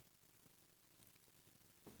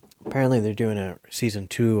 Apparently they're doing a season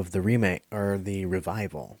 2 of the remake, or the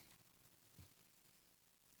revival.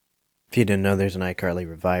 If you didn't know, there's an iCarly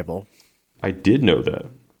revival. I did know that.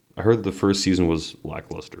 I heard that the first season was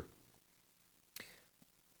lackluster.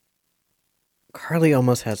 Carly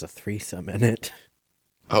almost has a threesome in it.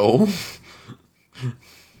 Oh?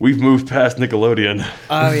 We've moved past Nickelodeon.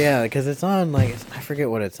 Oh, yeah, because it's on, like, I forget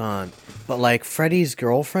what it's on. But, like, Freddie's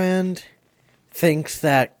girlfriend thinks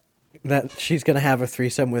that she's going to have a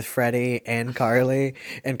threesome with Freddie and Carly.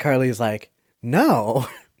 And Carly's like, no.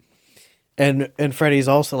 And Freddie's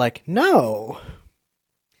also like, no.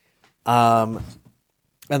 And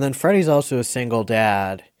then Freddie's also a single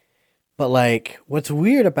dad. But, like, what's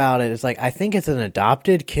weird about it is, like, I think it's an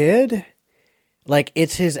adopted kid. Like,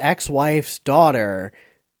 it's his ex-wife's daughter,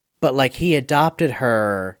 but, like, he adopted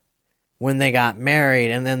her when they got married,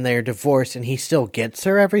 and then they're divorced, and he still gets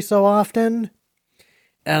her every so often.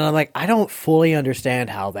 And I'm like, I don't fully understand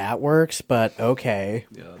how that works, but okay.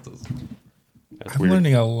 Yeah, that does. That's I'm weird.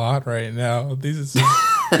 learning a lot right now. These is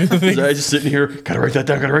I just sitting here, gotta write that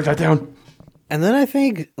down. And then I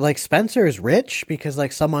think like Spencer is rich because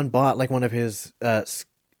like someone bought like one of his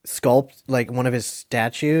one of his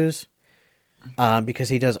statues because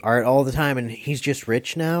he does art all the time and he's just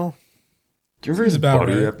rich now. Do you remember his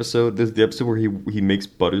butter episode? This is the episode where he makes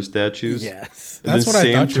butter statues. Yes, and that's what Sam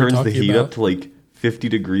I thought you were turns the talking heat about. up to like 50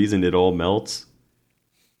 degrees and it all melts.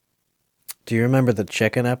 Do you remember the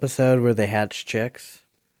chicken episode where they hatch chicks?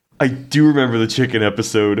 I do remember the chicken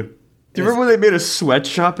episode. Do you remember when they made a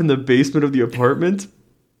sweatshop in the basement of the apartment?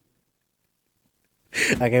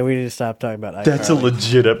 Okay, we need to stop talking about iCarly. That's a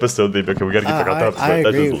legit episode. Okay, we gotta get back on that episode.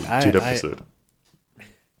 That's a legit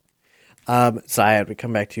episode. Syed, we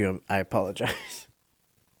come back to you. I apologize.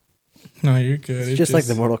 No, you're good. It's just like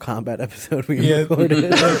the Mortal Kombat episode we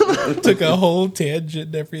recorded. Took a whole tangent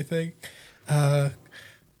and everything. Like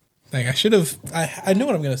I should have. I know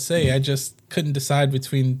what I'm gonna say. I just couldn't decide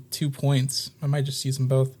between 2 points. I might just use them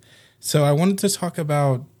both. So I wanted to talk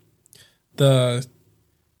about the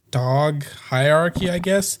dog hierarchy, I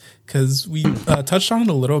guess, because we touched on it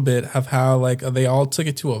a little bit of how like they all took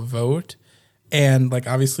it to a vote, and like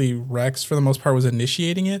obviously Rex for the most part was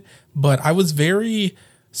initiating it, but I was very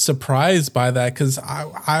surprised by that because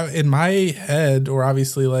I in my head, or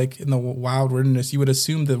obviously like in the wild wilderness, you would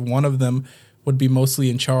assume that one of them would be mostly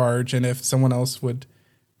in charge, and if someone else would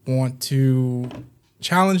want to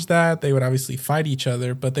challenge that, they would obviously fight each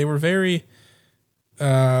other, but they were very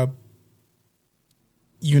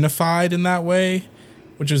unified in that way,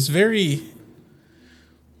 which is very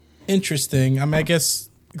interesting. I mean, I guess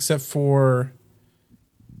except for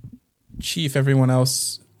Chief, everyone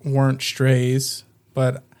else weren't strays,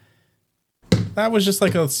 but that was just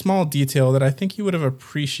like a small detail that I think you would have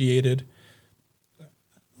appreciated.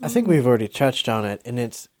 I think we've already touched on it, and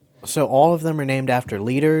it's so all of them are named after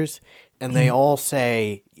leaders, and they all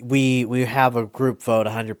say we have a group vote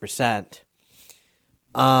 100%.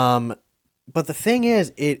 But the thing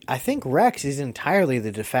is, I think Rex is entirely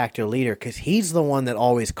the de facto leader because he's the one that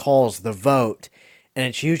always calls the vote, and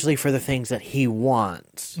it's usually for the things that he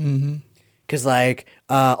wants. Because, like,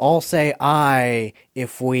 I'll say I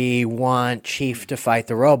if we want Chief to fight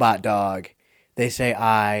the robot dog. They say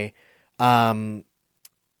I.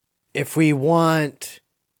 If we want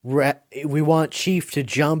Chief to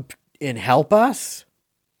jump and help us,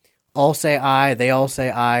 I'll say I. They all say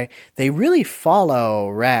I. They really follow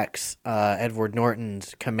Rex, Edward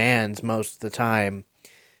Norton's commands most of the time.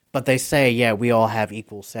 But they say, yeah, we all have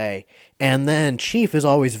equal say. And then Chief is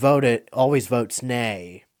always votes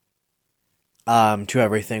nay to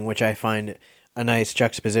everything, which I find a nice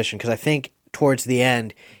juxtaposition. Because I think towards the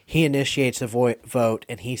end, he initiates a vote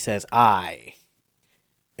and he says I.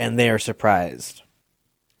 And they are surprised.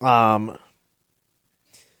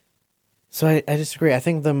 So I disagree. I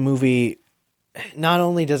think the movie, not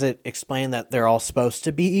only does it explain that they're all supposed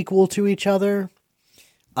to be equal to each other,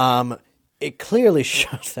 it clearly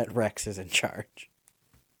shows that Rex is in charge.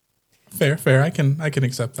 Fair. I can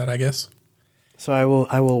accept that, I guess. So I will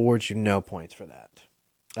award you no points for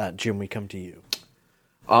that. Jim, we come to you.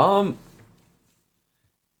 One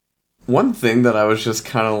thing that I was just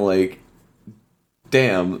kind of like,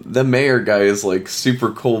 damn, the mayor guy is like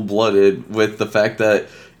super cold-blooded with the fact that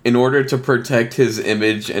in order to protect his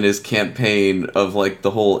image and his campaign of like the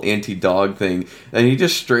whole anti-dog thing, and he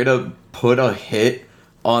just straight up put a hit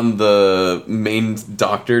on the main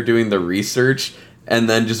doctor doing the research and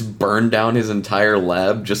then just burned down his entire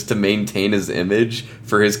lab just to maintain his image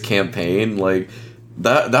for his campaign. Like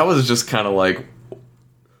that was just kind of like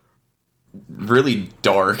really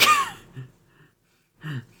dark.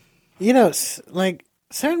 You know, like,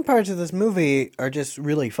 certain parts of this movie are just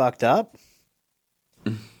really fucked up.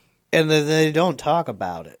 And they don't talk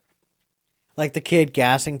about it. Like the kid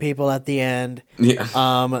gassing people at the end.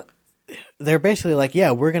 Yeah. They're basically like, yeah,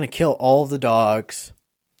 we're going to kill all the dogs.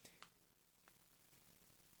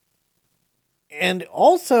 And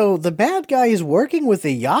also, the bad guy is working with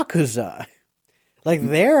the Yakuza. Like,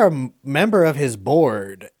 they're a member of his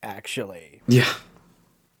board, actually. Yeah.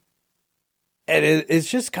 And it's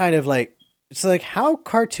just kind of like, it's like, how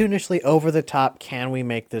cartoonishly over the top can we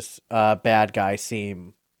make this bad guy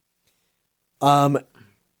seem? And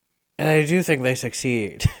I do think they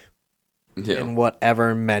succeed in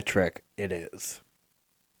whatever metric it is.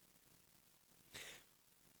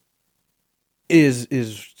 Is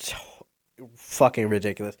fucking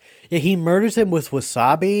ridiculous. Yeah, he murders him with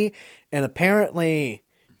wasabi, and apparently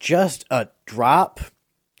just a drop,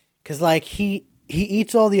 because like he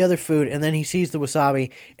eats all the other food, and then he sees the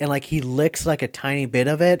wasabi, and like he licks like a tiny bit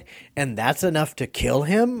of it, and that's enough to kill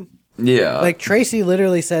him. Yeah. Like, Tracy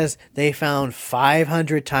literally says they found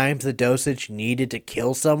 500 times the dosage needed to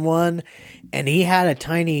kill someone, and he had a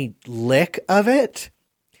tiny lick of it.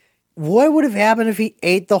 What would have happened if he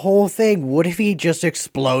ate the whole thing? Would if he just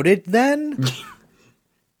exploded then?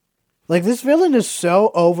 Like, this villain is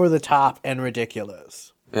so over the top and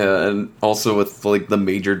ridiculous. Yeah, and also with, like, the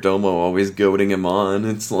Major Domo always goading him on.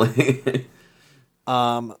 It's like...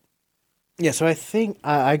 Yeah, so I think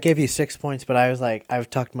I gave you 6 points, but I was like, I've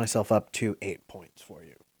tucked myself up to 8 points for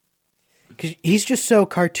you. Because he's just so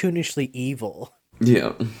cartoonishly evil.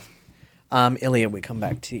 Yeah. Ilian, we come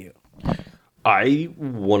back to you. I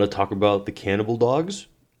want to talk about the cannibal dogs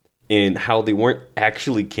and how they weren't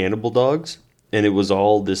actually cannibal dogs. And it was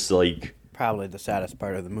all this, like... Probably the saddest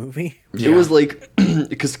part of the movie. Yeah. It was like...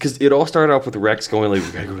 Because it all started off with Rex going like,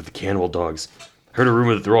 we gotta go with the cannibal dogs. Heard a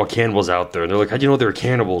rumor that they're all cannibals out there. And they're like, how'd you know they were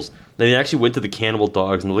cannibals? Then they actually went to the cannibal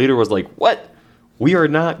dogs. And the leader was like, what? We are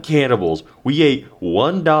not cannibals. We ate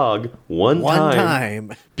one dog one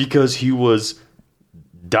time. Because he was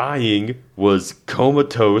dying, was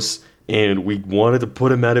comatose, and we wanted to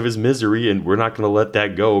put him out of his misery. And we're not going to let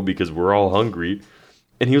that go because we're all hungry.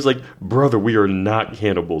 And he was like, brother, we are not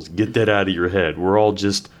cannibals. Get that out of your head. We're all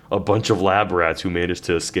just a bunch of lab rats who managed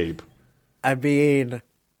to escape. I mean,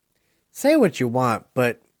 say what you want,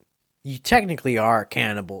 but you technically are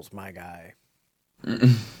cannibals, my guy.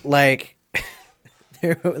 Like,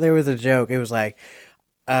 there was a joke. It was like,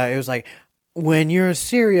 when you're a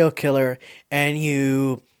serial killer and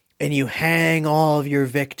you hang all of your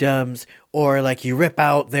victims, or like you rip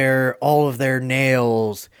out all of their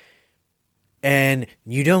nails, and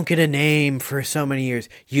you don't get a name for so many years.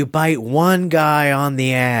 You bite one guy on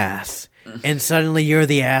the ass, and suddenly you're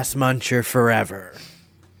the ass muncher forever.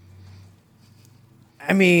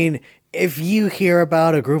 I mean, if you hear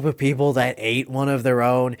about a group of people that ate one of their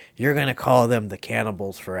own, you're going to call them the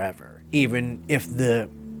cannibals forever, even if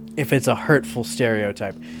it's a hurtful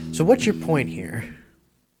stereotype. So what's your point here?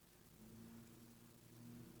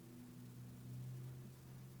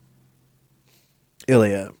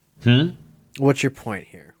 Ilya. What's your point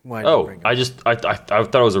here? Why I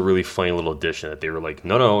thought it was a really funny little addition that they were like,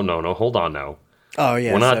 no, hold on now. Oh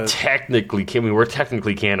yeah, we're not technically. We're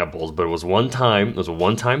technically cannibals, but it was one time. It was a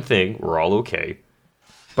one-time thing. We're all okay.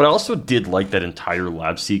 But I also did like that entire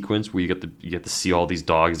lab sequence where you get to see all these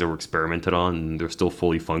dogs that were experimented on, and they're still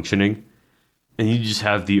fully functioning. And you just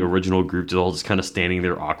have the original group just all just kind of standing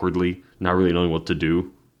there awkwardly, not really knowing what to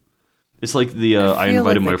do. It's like I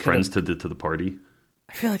invited my friends to the party.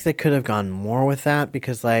 I feel like they could have gone more with that,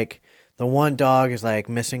 because like the one dog is like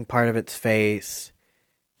missing part of its face,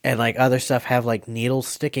 and like other stuff have like needles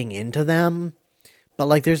sticking into them. But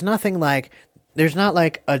like there's not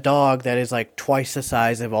like a dog that is like twice the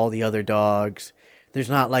size of all the other dogs. There's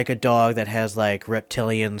not like a dog that has like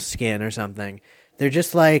reptilian skin or something. They're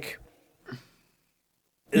just like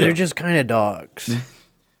they're just kind of dogs.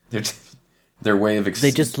 Their way of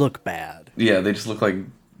they just look bad. Yeah, they just look like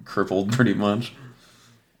crippled pretty much.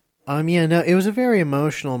 Yeah, no, it was a very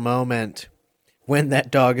emotional moment when that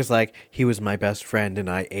dog is like, he was my best friend and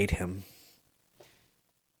I ate him.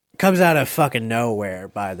 Comes out of fucking nowhere,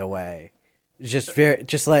 by the way. It's very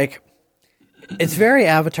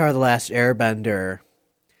Avatar: The Last Airbender.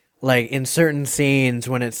 Like, in certain scenes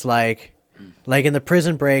when it's like in the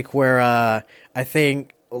prison break where, I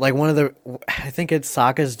think it's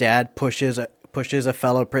Sokka's dad pushes a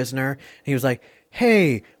fellow prisoner. And he was like,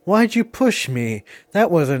 hey, why'd you push me?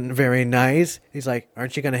 That wasn't very nice. He's like,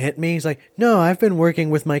 aren't you going to hit me? He's like, no, I've been working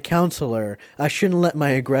with my counselor. I shouldn't let my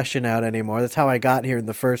aggression out anymore. That's how I got here in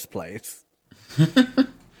the first place.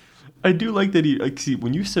 I do like that see,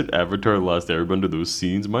 when you said Avatar: The Last Airbender, those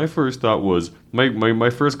scenes, my first thought was, my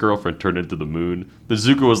first girlfriend turned into the moon. The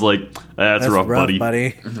Zuko was like, that's rough,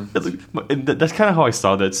 buddy. And that's kind of how I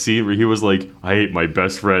saw that scene where he was like, I ate my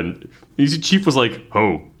best friend. And Chief was like,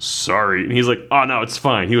 oh, sorry. And he's like, oh, no, it's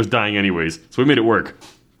fine. He was dying anyways. So we made it work.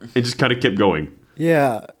 It just kind of kept going.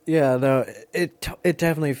 Yeah, no, it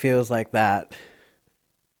definitely feels like that.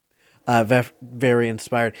 Very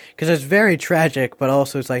inspired. Because it's very tragic, but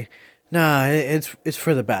also it's like, nah, it's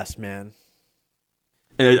for the best, man.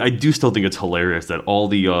 And I do still think it's hilarious that all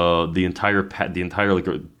the entire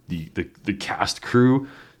the cast crew,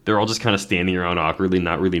 they're all just kind of standing around awkwardly,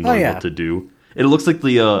 not really knowing what to do. And it looks like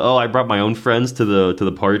I brought my own friends to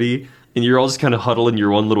the party, and you're all just kind of huddled in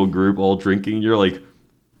your one little group, all drinking. You're like,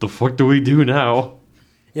 the fuck do we do now?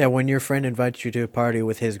 Yeah, when your friend invites you to a party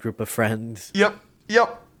with his group of friends. Yep.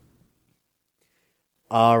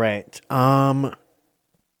 All right.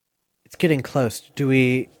 It's getting close.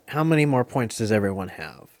 How many more points does everyone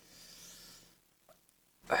have?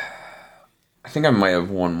 I think I might have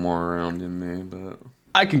one more round in me, but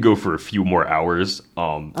I can go for a few more hours.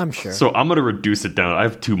 I'm sure. So I'm gonna reduce it down. I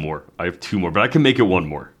have two more, but I can make it one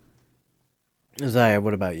more. Zaya,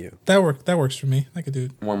 what about you? That works for me. I could do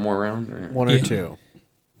it. one more round. Or? One or two?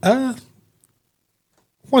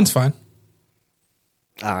 One's fine.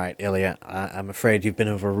 All right, Ilya, I'm afraid you've been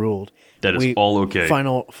overruled. That is all okay.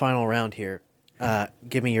 Final round here.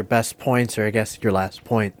 Give me your best points, or I guess your last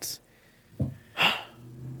points.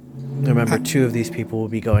 Remember, two of these people will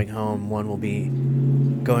be going home. One will be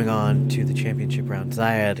going on to the championship round.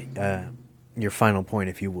 Zayed, your final point,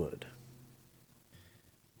 if you would.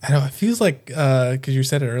 I know, it feels like, because you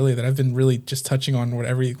said it earlier, that I've been really just touching on what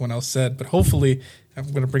everyone else said, but hopefully I'm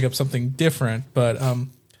going to bring up something different. But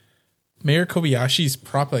Mayor Kobayashi's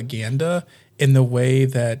propaganda in the way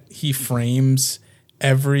that he frames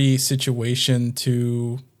every situation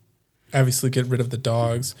to obviously get rid of the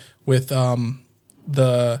dogs with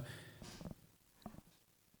the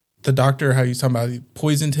doctor, how he's talking about he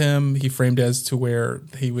poisoned him, he framed it as to where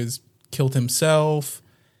he was killed himself.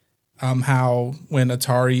 How when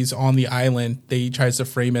Atari's on the island, they tries to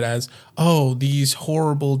frame it as, oh, these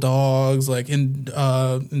horrible dogs, like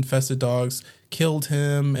infested dogs, killed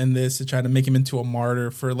him, and this to try to make him into a martyr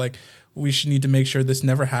for like we should need to make sure this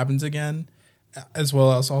never happens again. As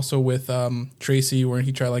well as also with Tracy, where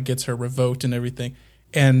he gets her revoked and everything,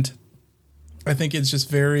 and I think it's just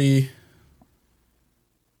very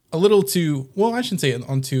a little too well. I shouldn't say it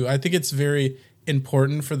on too. I think it's very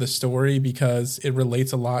important for the story because it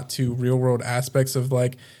relates a lot to real world aspects of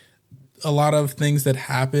like a lot of things that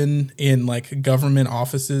happen in like government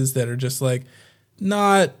offices that are just like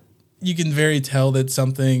not, you can very tell that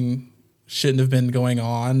something shouldn't have been going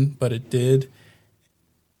on, but it did.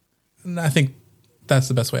 And I think that's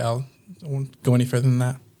the best way. I won't go any further than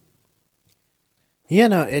that. Yeah,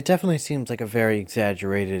 no, it definitely seems like a very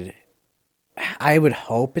exaggerated, I would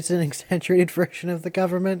hope it's an exaggerated version of the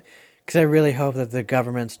government. Because I really hope that the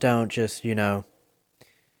governments don't just,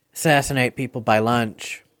 assassinate people by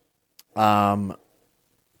lunch. I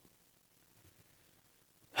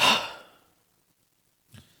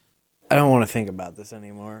don't want to think about this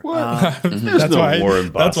anymore. That's why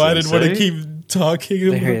I didn't want to keep talking.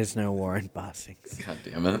 There is no Warren Bossings. God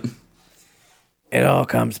damn it. It all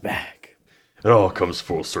comes back. It all comes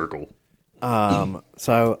full circle.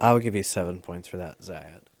 So I will give you 7 points for that,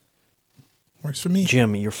 Zayed. Works for me.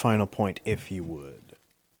 Jim, your final point, if you would.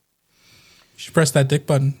 You should press that dick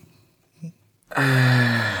button.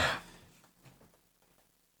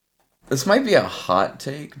 This might be a hot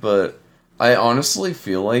take, but I honestly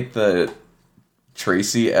feel like that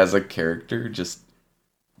Tracy as a character just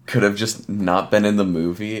could have just not been in the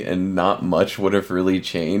movie and not much would have really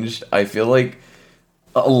changed. I feel like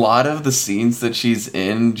a lot of the scenes that she's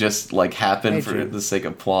in just like happen for the sake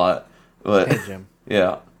of plot. But hey, Jim.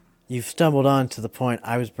 Yeah. You've stumbled on to the point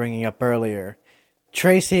I was bringing up earlier.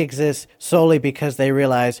 Tracy exists solely because they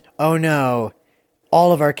realize, oh no,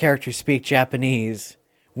 all of our characters speak Japanese.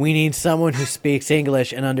 We need someone who speaks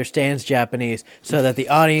English and understands Japanese so that the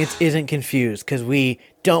audience isn't confused because we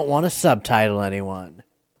don't want to subtitle anyone.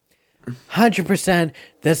 100%,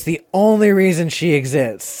 that's the only reason she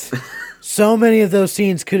exists. So many of those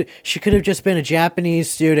scenes she could have just been a Japanese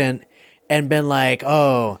student and been like,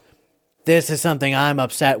 oh, this is something I'm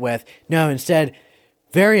upset with. No, instead,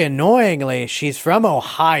 very annoyingly, she's from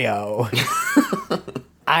Ohio.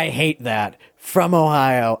 I hate that. From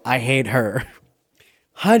Ohio, I hate her.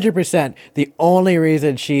 100%. The only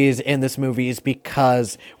reason she's in this movie is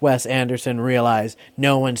because Wes Anderson realized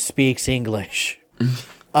no one speaks English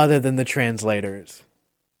other than the translators.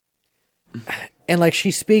 And like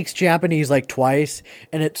she speaks Japanese like twice,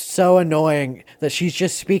 and it's so annoying that she's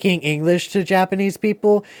just speaking English to Japanese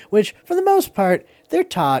people, which for the most part, they're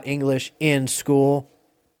taught English in school.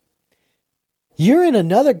 You're in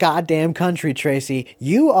another goddamn country, Tracy.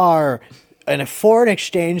 You are a foreign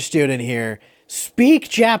exchange student here. Speak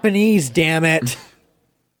Japanese, damn it.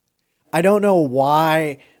 I don't know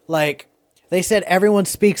why, like, they said everyone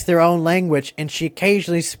speaks their own language, and she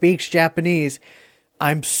occasionally speaks Japanese.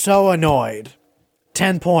 I'm so annoyed.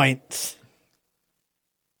 10 points.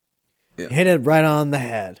 Yeah. Hit it right on the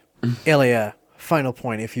head. Ilya, final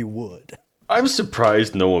point if you would. I'm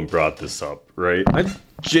surprised no one brought this up, right? I'm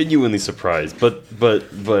genuinely surprised. But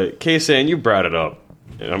Ksan, you brought it up.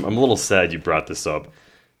 And I'm a little sad you brought this up.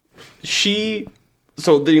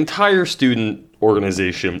 So the entire student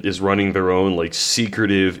organization is running their own like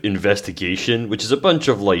secretive investigation, which is a bunch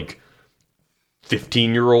of like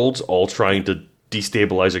 15-year-olds all trying to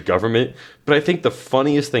destabilize a government. But I think the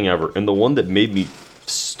funniest thing ever, and the one that made me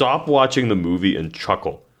stop watching the movie and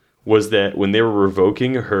chuckle, was that when they were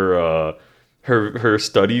revoking her her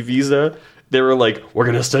study visa, they were like, we're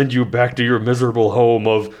gonna send you back to your miserable home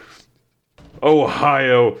of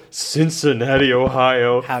Ohio, Cincinnati,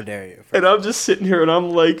 Ohio. How dare you? And I'm just sitting here and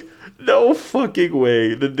I'm like, no fucking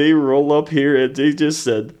way that they roll up here and they just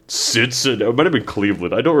said Cincinnati. It might have been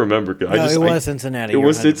Cleveland. I don't remember. No, it was Cincinnati. It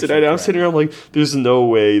was 100% Cincinnati. I'm correct. sitting here, I'm like, there's no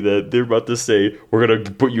way that they're about to say, we're going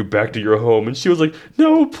to put you back to your home. And she was like,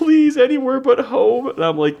 no, please, anywhere but home. And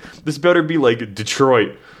I'm like, this better be like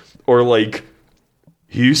Detroit or like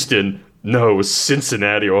Houston. No,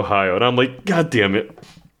 Cincinnati, Ohio. And I'm like, God damn it.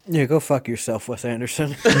 Yeah, go fuck yourself, Wes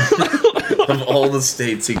Anderson. Of all the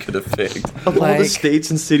states he could have picked. Of all the states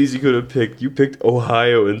and cities you could have picked, you picked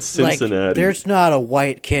Ohio and Cincinnati. Like, there's not a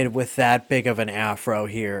white kid with that big of an afro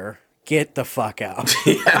here. Get the fuck out.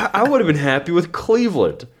 I would have been happy with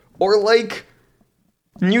Cleveland or like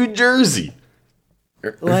New Jersey.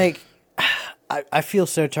 Like, I feel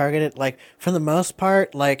so targeted. Like, for the most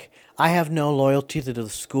part, like, I have no loyalty to the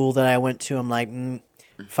school that I went to. I'm like,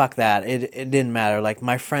 fuck that. It didn't matter. Like,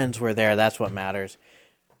 my friends were there. That's what matters.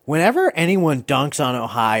 Whenever anyone dunks on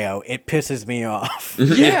Ohio, it pisses me off.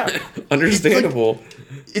 Yeah, Understandable.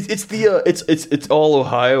 It's all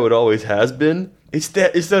Ohio. It always has been. It's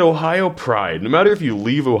that Ohio pride. No matter if you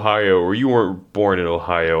leave Ohio or you weren't born in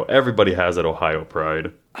Ohio, everybody has that Ohio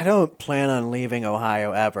pride. I don't plan on leaving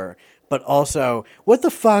Ohio ever. But also, what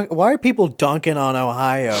the fuck? Why are people dunking on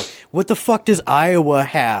Ohio? What the fuck does Iowa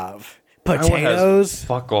have? Potatoes? Iowa has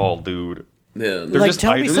fuck all, dude. Yeah. They're Like, just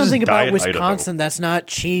tell me they're something just about diet Wisconsin that's not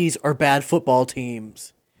cheese or bad football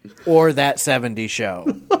teams. Or that 70s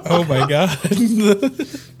show. Oh my god.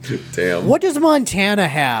 Damn. What does Montana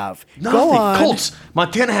have? Nothing. Go on. Cults.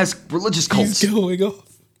 Montana has religious cults. He's going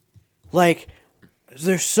off. Like,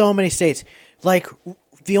 there's so many states. Like,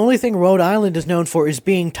 the only thing Rhode Island is known for is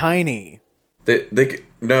being tiny.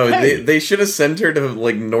 They should have sent her to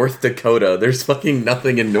like North Dakota. There's fucking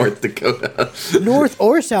nothing in North Dakota. North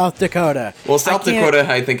or South Dakota. Well, South Dakota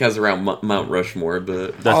I think has around Mount Rushmore,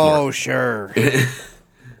 but Sure.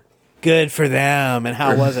 Good for them. And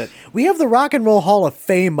how was it? We have the Rock and Roll Hall of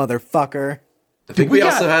Fame, motherfucker. I think we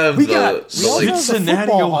also have we the got We also Cincinnati, have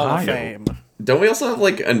the Football Hall of Ohio. Fame. don't we also have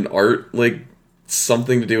like an art like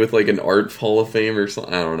something to do with like an art Hall of Fame or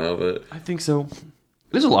something? I don't know, but I think so.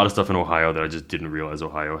 There's a lot of stuff in Ohio that I just didn't realize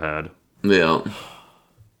Ohio had. yeah.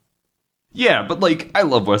 Yeah, but like, I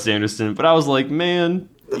love Wes Anderson, but I was like, man,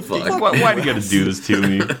 Fuck. why do you gotta do this to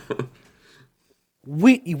me?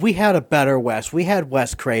 We had a better Wes. We had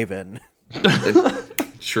Wes Craven.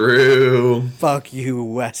 True. Fuck you,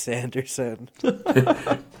 Wes Anderson.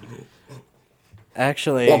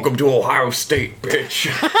 Actually, Welcome to Ohio State, bitch.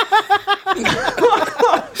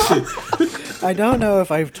 I don't know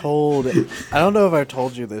if I've told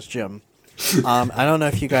you this, Jim. I don't know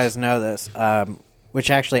if you guys know this. Which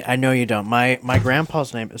actually, I know you don't. My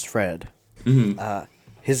grandpa's name is Fred. Mm-hmm.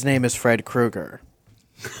 His name is Fred Krueger.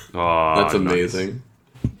 Oh, That's amazing.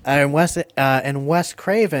 And Wes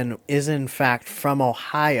Craven is in fact from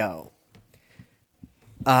Ohio.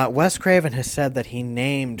 Wes Craven has said that he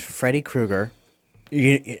named Freddy Krueger.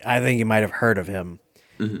 I think you might have heard of him.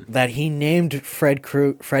 Mm-hmm. That he named Freddy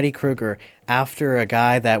Krueger after a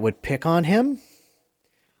guy that would pick on him,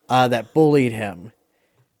 that bullied him.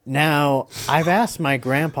 Now, I've asked my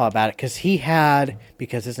grandpa about it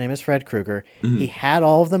because his name is Fred Krueger. Mm-hmm. He had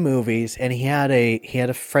all of the movies, and he had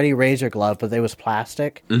a Freddy razor glove, but it was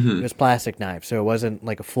plastic. Mm-hmm. It was plastic knife, so it wasn't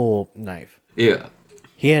like a full knife. Yeah.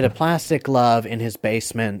 He had a plastic glove in his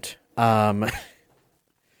basement for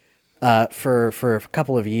a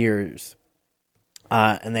couple of years.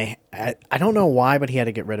 And I don't know why, but he had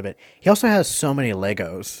to get rid of it. He also has so many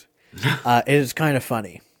Legos. It is kind of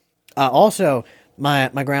funny. Also,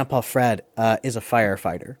 my grandpa Fred is a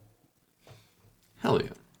firefighter. Hell yeah.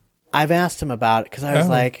 I've asked him about it because I was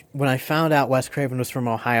like, when I found out Wes Craven was from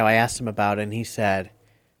Ohio, I asked him about it, and he said,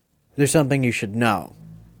 "There's something you should know.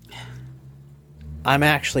 I'm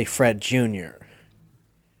actually Fred Jr.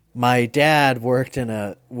 My dad worked in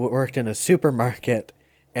a supermarket,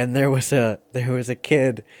 and there was a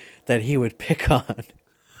kid that he would pick on,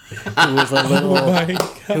 who was a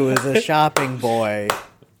who was a shopping boy,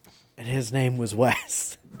 and his name was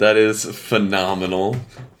Wes." That is phenomenal.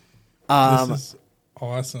 This is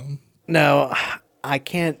awesome. No, I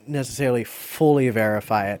can't necessarily fully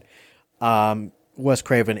verify it. Wes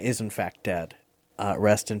Craven is in fact dead.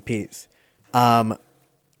 Rest in peace. And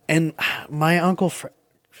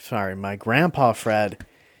my grandpa Fred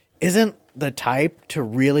isn't the type to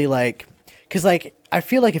really because I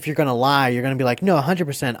feel like if you're going to lie, you're going to be like, no,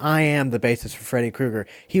 100%, I am the basis for Freddy Krueger.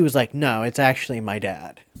 He was like, no, it's actually my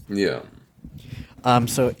dad. Yeah.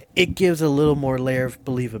 So it gives a little more layer of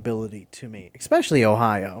believability to me, especially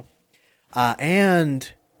Ohio.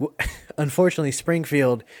 Unfortunately,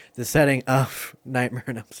 Springfield, the setting of Nightmare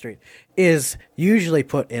on Elm Street, is usually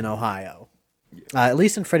put in Ohio. At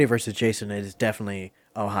least in Freddy vs. Jason, it is definitely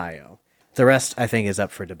Ohio. The rest, I think, is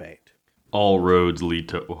up for debate. All roads lead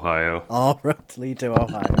to Ohio. All roads lead to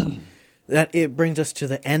Ohio. It brings us to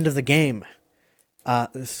the end of the game.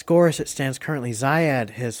 The score as it stands currently,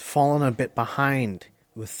 Zayad has fallen a bit behind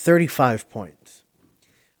with 35 points.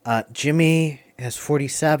 Jimmy has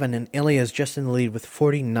 47, and Ilya is just in the lead with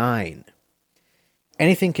 49.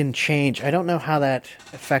 Anything can change. I don't know how that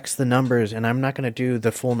affects the numbers, and I'm not going to do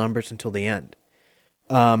the full numbers until the end.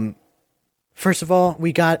 First of all,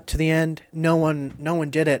 we got to the end. No one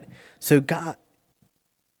did it. So guys,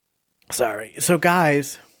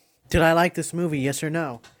 did I like this movie? Yes or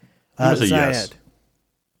no? I'm gonna say yes.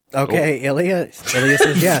 Okay, Ilya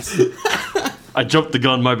says yes. I jumped the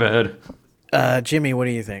gun. My bad. Jimmy, what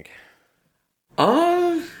do you think?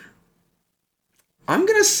 I'm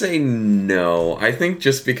gonna say no. I think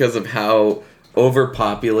just because of how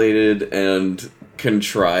overpopulated and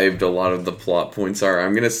contrived a lot of the plot points are,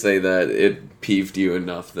 I'm gonna say that it peeved you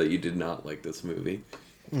enough that you did not like this movie.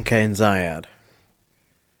 Okay, and Zayad.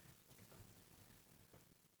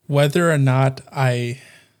 Whether or not I'm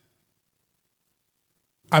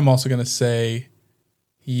also going to say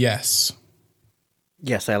yes.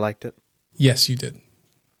 Yes, I liked it. Yes, you did.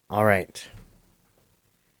 All right.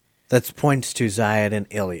 That's points to Zayad and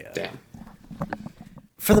Ilya. Damn.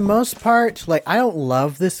 For the most part, I don't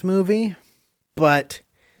love this movie, but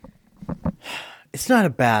it's not a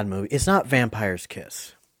bad movie. It's not Vampire's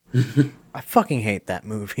Kiss. I fucking hate that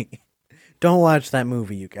movie. Don't watch that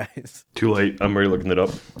movie, you guys. Too late. I'm already looking it up.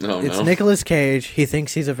 Oh, It's no. Nicolas Cage. He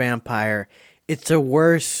thinks he's a vampire. It's a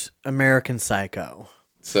worse American Psycho.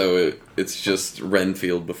 So it's just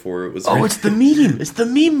Renfield before it was. Oh, it's the meme. It's the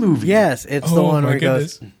meme movie. Yes, it's the one where he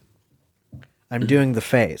goodness. goes, I'm doing the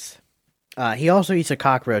face. He also eats a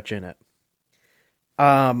cockroach in it.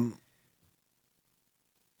 I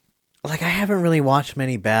haven't really watched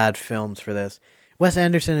many bad films for this. Wes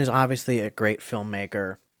Anderson is obviously a great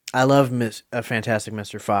filmmaker. I love Fantastic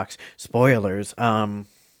Mr. Fox. Spoilers.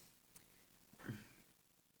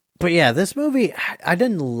 But yeah, this movie, I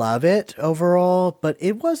didn't love it overall, but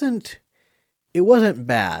it wasn't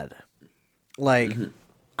bad.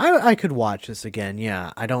 I could watch this again,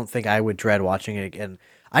 yeah. I don't think I would dread watching it again.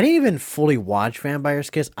 I didn't even fully watch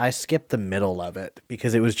Vampire's Kiss. I skipped the middle of it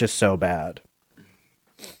because it was just so bad.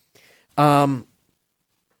 That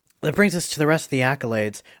brings us to the rest of the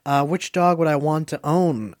accolades. Which dog would I want to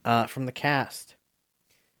own from the cast?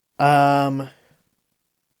 Zayad,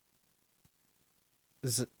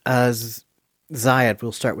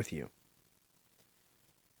 we'll start with you.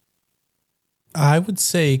 I would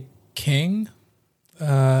say King.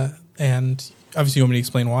 And obviously you want me to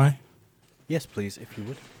explain why? Yes, please, if you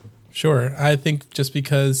would. Sure. I think just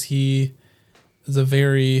because he is a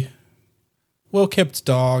very well-kept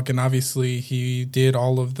dog, and obviously he did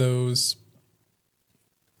all of those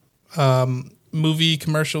movie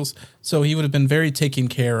commercials, so he would have been very taken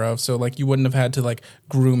care of. So, you wouldn't have had to,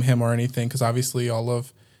 groom him or anything, because obviously all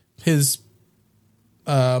of his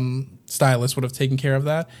stylists would have taken care of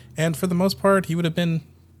that. And for the most part, he would have been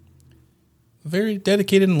very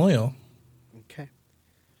dedicated and loyal. Okay.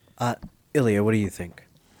 Ilya, what do you think?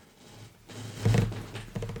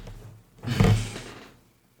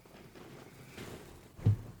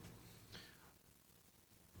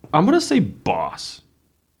 I'm going to say Boss.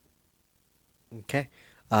 Okay.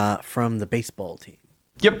 From the baseball team.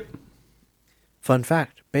 Yep. Fun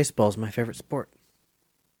fact, baseball is my favorite sport.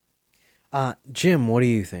 Jim, what do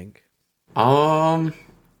you think? I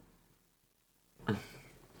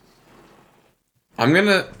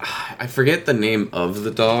forget the name of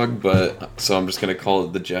the dog, so I'm just gonna call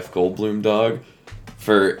it the Jeff Goldblum dog.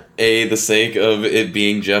 For the sake of it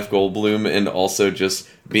being Jeff Goldblum and also just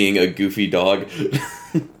being a goofy dog.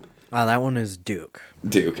 That one is Duke.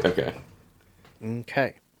 Duke, okay.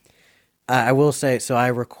 Okay. I will say, so I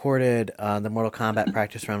recorded the Mortal Kombat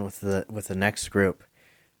practice round with the next group.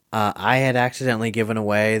 I had accidentally given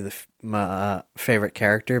away my favorite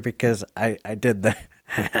character because I did the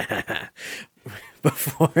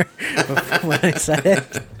before when I said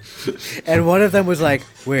it, and one of them was like,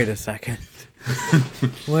 "Wait a second,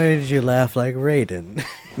 why did you laugh like Raiden?"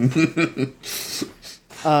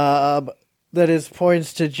 That is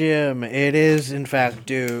points to Jim. It is in fact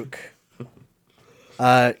Duke.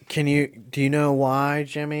 Do you know why,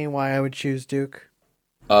 Jimmy? Why I would choose Duke?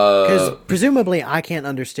 Because presumably I can't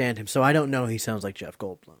understand him, so I don't know he sounds like Jeff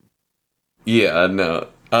Goldblum. Yeah, no.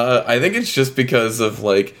 I think it's just because of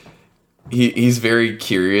like he's very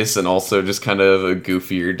curious and also just kind of a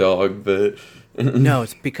goofier dog, but No,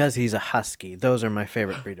 it's because he's a husky. Those are my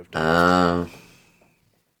favorite breed of dogs.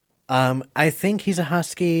 I think he's a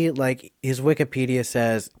husky. Like his Wikipedia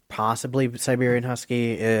says, possibly Siberian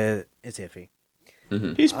Husky. It's iffy.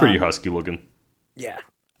 He's pretty husky looking. Yeah.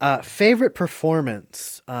 Favorite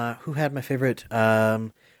performance. Who had my favorite? I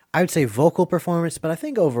would say vocal performance, but I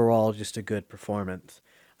think overall just a good performance.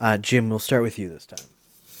 Jim, we'll start with you this time.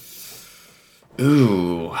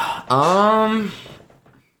 Ooh.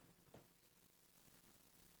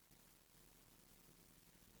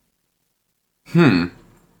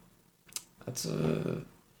 That's a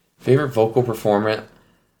favorite vocal performance.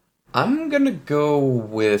 I'm gonna go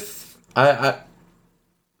with I'm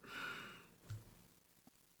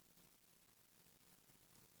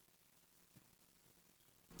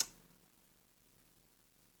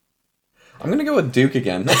gonna go with Duke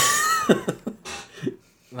again.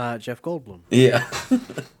 Jeff Goldblum. Yeah.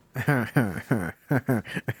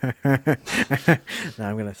 No,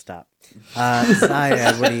 I'm gonna stop.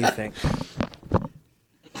 Syed, what do you think?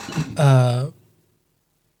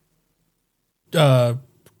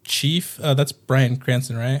 Chief. That's Bryan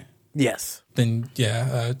Cranston, right? Yes, Then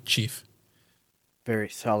yeah, Chief. very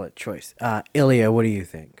solid choice. Ilya, what do you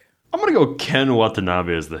think? I'm gonna go Ken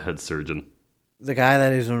Watanabe as the head surgeon. The guy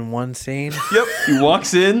that is in one scene. Yep, he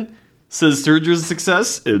walks in, says surgery's a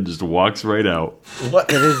success, and just walks right out.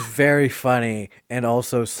 It is very funny and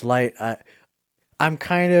also slight. I'm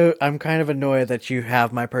kind of annoyed that you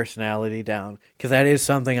have my personality down because that is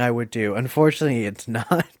something I would do. Unfortunately, it's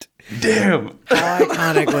not. Damn. How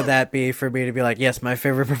iconic would that be for me to be like, yes, my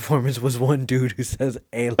favorite performance was one dude who says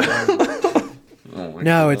a line. Oh my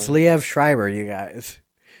No, God. it's Liev Schreiber, you guys.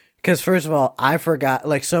 Because first of all, I forgot,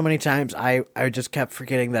 like so many times, I just kept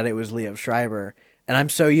forgetting that it was Liev Schreiber. And I'm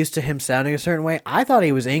so used to him sounding a certain way. I thought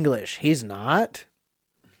he was English. He's not.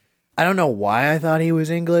 I don't know why I thought he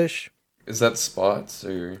was English. Is that Spots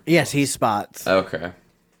or Yes, he's Spots. okay?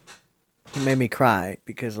 He made me cry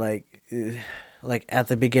because like at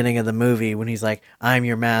the beginning of the movie when he's like, "I'm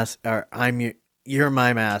your master," or you're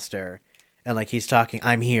my master," and like he's talking,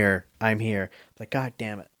 "I'm here." Like, God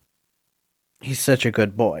damn it, he's such a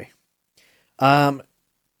good boy. Now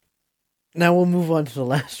we'll move on to the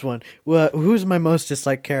last one. Well, who's my most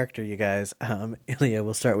disliked character, you guys? Ilya,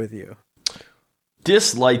 we'll start with you.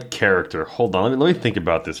 Disliked character. Hold on, let me think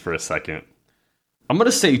about this for a second. I'm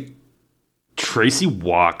gonna say Tracy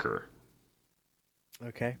Walker.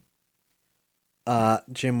 Okay.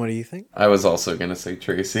 Jim, what do you think? I was also gonna say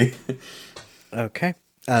Tracy. Okay.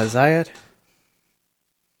 Zayed?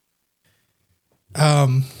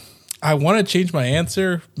 I want to change my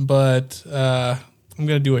answer, but I'm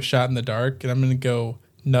gonna do a shot in the dark, and I'm gonna go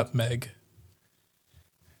Nutmeg.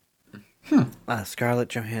 Scarlett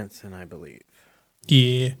Johansson, I believe.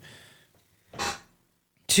 Yeah.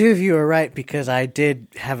 Two of you are right because I did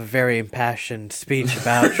have a very impassioned speech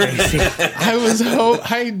about Tracy.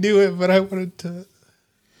 I knew it, but I wanted to.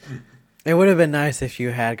 It would have been nice if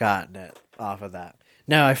you had gotten it off of that.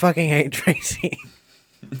 No, I fucking hate Tracy.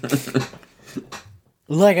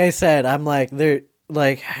 Like I said, I'm like, they're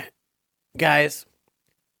like, guys,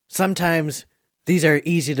 sometimes these are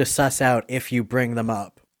easy to suss out if you bring them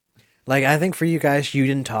up. Like, I think for you guys, you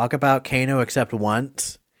didn't talk about Kano except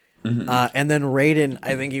once. And then Raiden,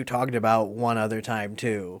 I think you talked about one other time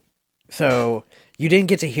too. So you didn't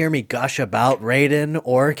get to hear me gush about Raiden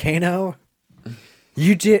or Kano.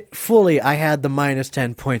 You did fully. I had the minus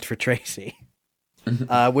 10 points for Tracy,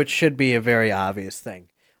 which should be a very obvious thing.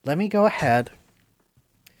 Let me go ahead.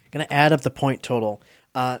 Gonna add up the point total.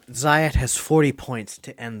 Zayat has 40 points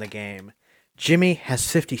to end the game. Jimmy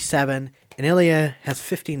has 57, and Ilya has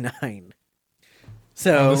 59.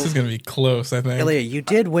 So This is gonna be close, I think. Ilya, you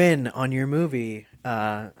did win on your movie,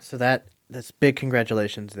 so that's big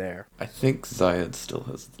congratulations there. I think Zayed still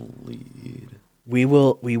has the lead. We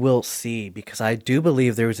will see because I do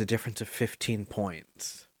believe there was a difference of 15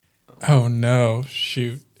 points. Oh no!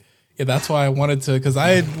 Shoot. Yeah, that's why I wanted to. Because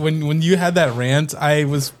when you had that rant, I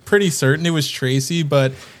was pretty certain it was Tracy,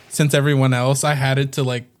 but since everyone else, I had it to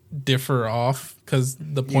like differ off because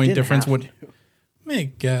the point didn't difference have would to.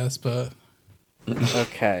 make guess, but.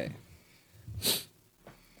 Okay.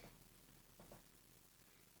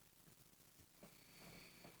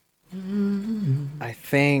 I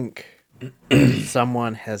think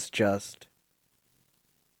someone has just.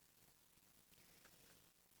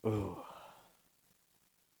 Ooh.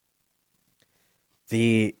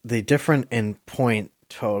 The different in point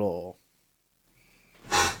total.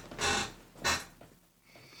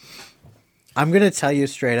 I'm gonna tell you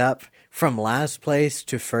straight up. from last place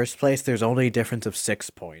to first place, there's only a difference of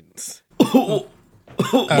 6 points. You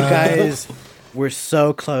guys were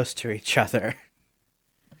so close to each other.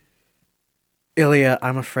 Ilya,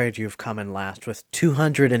 I'm afraid you've come in last with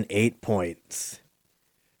 208 points.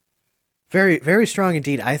 Very, very strong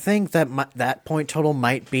indeed. I think that that point total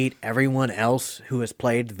might beat everyone else who has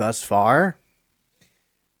played thus far.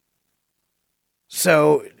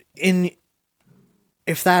 So, if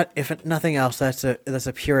nothing else, that's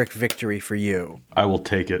a Pyrrhic victory for you. I will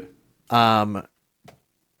take it.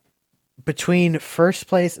 Between first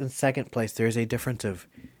place and second place, there's a difference of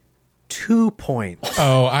 2 points.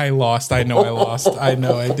 Oh, I lost. I know I lost. I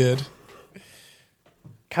know I did.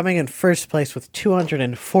 Coming in first place with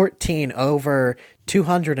 214 over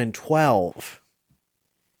 212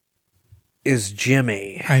 is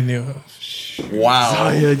Jimmy. I knew.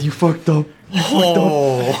 Wow. Zayed, you fucked up.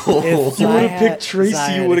 If You would've picked Tracy,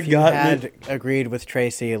 Zayed, you would've if gotten had agreed with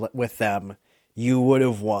Tracy with them, you would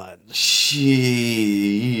have won.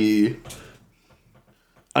 Gee.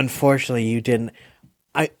 Unfortunately, you didn't.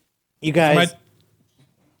 You guys.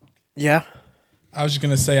 Yeah. I was just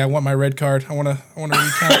gonna say I want my red card. I want to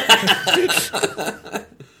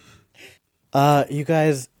recount. You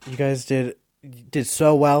guys did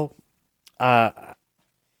so well.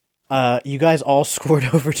 You guys all scored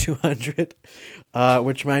over 200,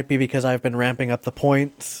 which might be because I've been ramping up the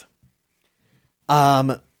points.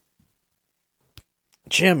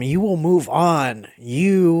 Jim, you will move on.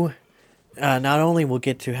 You not only will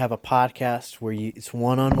get to have a podcast where it's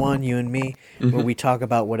one-on-one, you and me, where we talk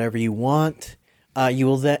about whatever you want. You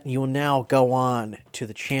will now go on to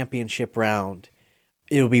the championship round.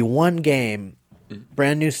 It'll be one game,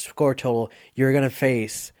 brand new score total. You're gonna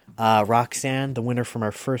face Roxanne, the winner from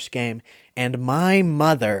our first game, and my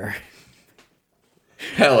mother.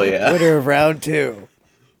 Hell yeah. Winner of round 2.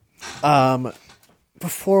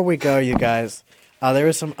 Before we go, you guys, there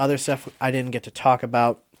was some other stuff I didn't get to talk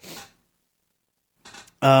about.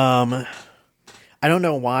 I don't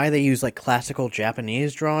know why they use like classical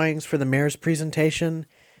Japanese drawings for the mayor's presentation.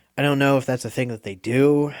 I don't know if that's a thing that they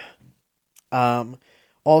do.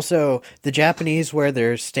 Also, the Japanese wear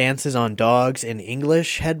their stances on dogs in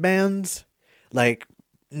English headbands, like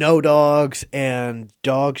no dogs and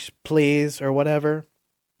dogs please or whatever.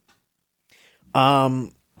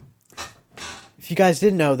 If you guys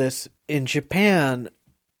didn't know this, in Japan,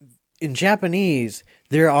 in Japanese,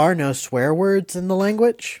 there are no swear words in the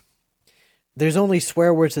language. There's only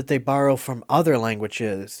swear words that they borrow from other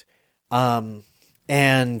languages. And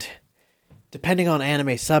depending on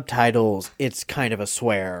anime subtitles, it's kind of a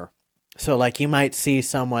swear. So, like, you might see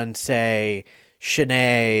someone say,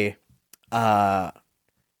 "Shanae,"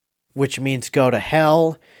 which means go to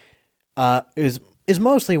hell, is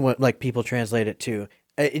mostly what, like, people translate it to.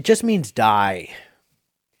 It just means die.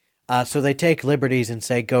 So they take liberties and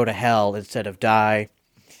say go to hell instead of die.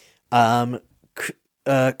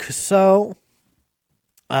 Kuso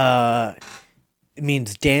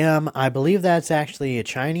means damn. I believe that's actually a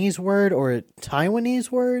Chinese word or a Taiwanese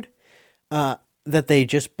word that they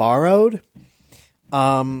just borrowed.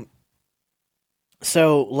 So,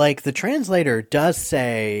 like, the translator does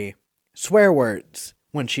say swear words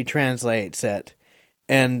when she translates it.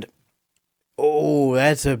 And,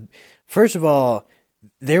 first of all,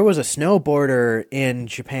 there was a snowboarder in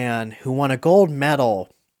Japan who won a gold medal.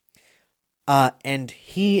 And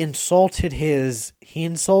he insulted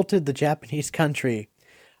the Japanese country,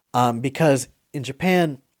 because in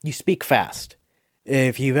Japan, you speak fast.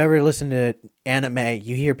 If you've ever listened to anime,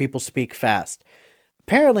 you hear people speak fast.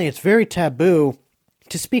 Apparently, it's very taboo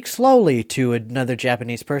to speak slowly to another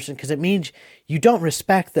Japanese person because it means you don't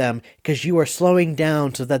respect them because you are slowing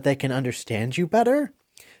down so that they can understand you better.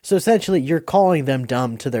 So essentially, you're calling them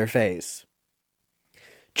dumb to their face.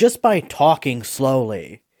 Just by talking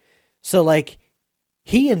slowly. So, like,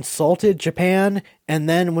 he insulted Japan, and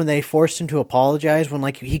then when they forced him to apologize, when,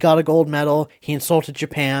 like, he got a gold medal, he insulted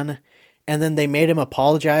Japan, and then they made him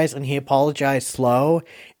apologize, and he apologized slow,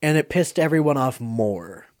 and it pissed everyone off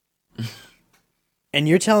more. And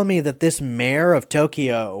you're telling me that this mayor of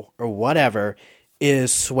Tokyo, or whatever,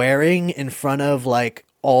 is swearing in front of, like,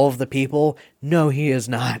 all of the people? No, he is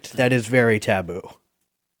not. That is very taboo.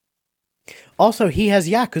 Also, he has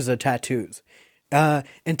Yakuza tattoos.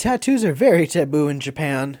 And tattoos are very taboo in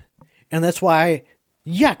Japan. And that's why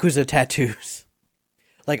Yakuza tattoos.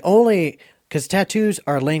 Like, only because tattoos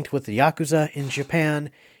are linked with the Yakuza in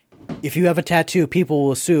Japan. If you have a tattoo, people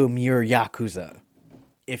will assume you're Yakuza.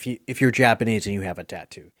 If you're Japanese and you have a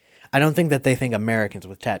tattoo. I don't think that they think Americans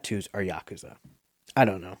with tattoos are Yakuza. I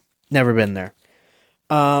don't know. Never been there.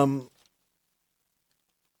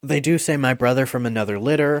 They do say my brother from another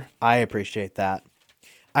litter. I appreciate that.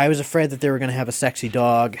 I was afraid that they were going to have a sexy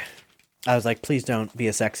dog. I was like, please don't be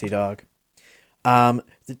a sexy dog. Atari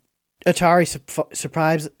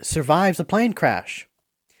survives a plane crash.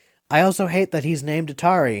 I also hate that he's named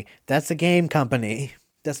Atari. That's a game company.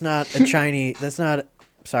 That's not a Chinese...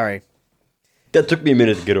 Sorry. That took me a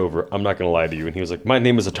minute to get over. I'm not going to lie to you. And he was like, my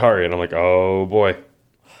name is Atari. And I'm like, oh, boy.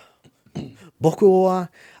 Boku wa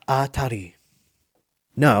Atari.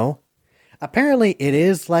 No. Apparently, it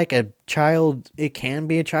is like a child... It can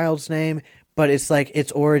be a child's name, but it's like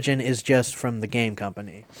its origin is just from the game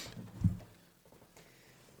company.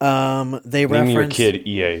 They Name your reference... kid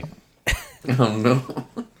EA. Oh no.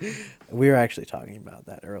 We were actually talking about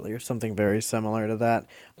that earlier. Something very similar to that.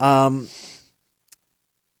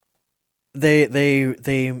 They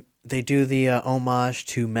do the homage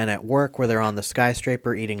to Men at Work, where they're on the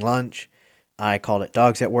skyscraper eating lunch. I called it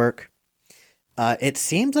Dogs at Work. It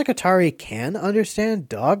seems like Atari can understand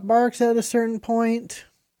dog barks at a certain point.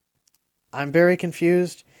 I'm very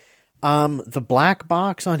confused. The black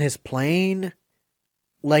box on his plane,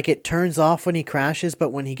 like it turns off when he crashes, but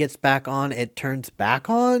when he gets back on, it turns back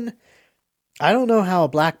on. I don't know how a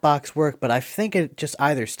black box works, but I think it just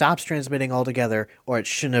either stops transmitting altogether or it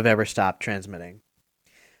shouldn't have ever stopped transmitting.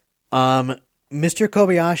 Mr.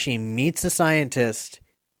 Kobayashi meets a scientist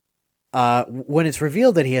when it's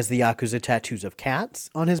revealed that he has the Yakuza tattoos of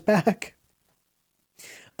cats on his back.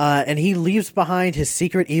 And he leaves behind his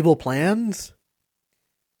secret evil plans.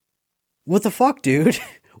 What the fuck, dude?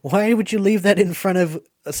 Why would you leave that in front of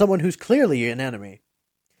someone who's clearly an enemy?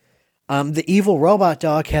 The evil robot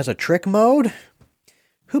dog has a trick mode.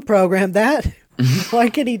 Who programmed that? Why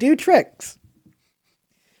can he do tricks?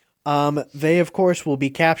 They, of course, will be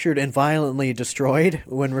captured and violently destroyed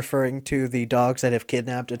when referring to the dogs that have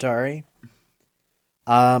kidnapped Atari.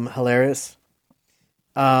 Hilarious.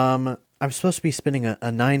 I'm supposed to be spinning a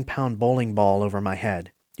 9-pound bowling ball over my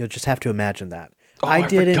head. You'll just have to imagine that. Oh, I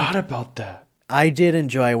forgot about that. I did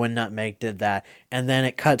enjoy when Nutmeg did that, and then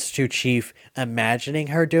it cuts to Chief imagining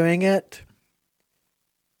her doing it.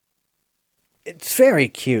 It's very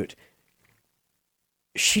cute.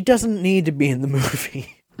 She doesn't need to be in the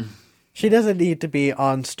movie. She doesn't need to be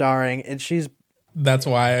on starring, and she's... That's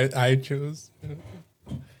why I chose.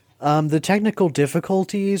 The technical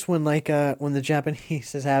difficulties when the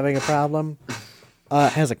Japanese is having a problem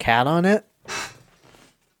has a cat on it.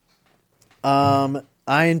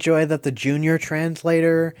 I enjoy that the junior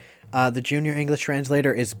translator, the junior English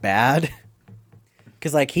translator is bad.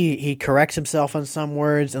 Because, like, he corrects himself on some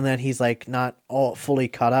words, and then he's, like, not all fully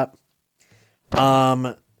caught up.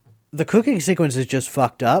 The cooking sequence is just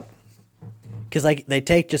fucked up. Because, like, they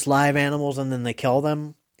take just live animals and then they kill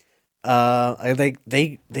them. They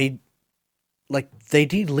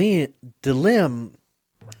delimb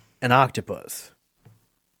an octopus.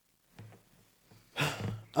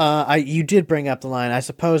 You did bring up the line. I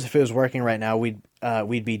suppose if it was working right now, we'd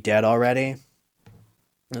be dead already.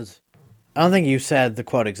 I don't think you said the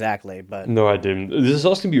quote exactly, but... No, I didn't. This is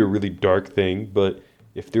also going to be a really dark thing, but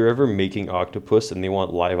if they're ever making octopus and they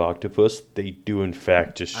want live octopus, they do, in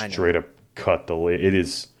fact, just straight up cut the lid. It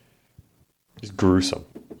is just gruesome.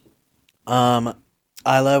 I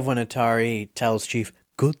love when Atari tells Chief,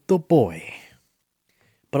 good the boy.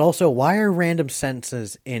 But also, why are random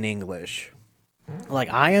sentences in English? Like,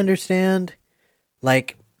 I understand,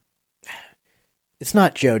 like, it's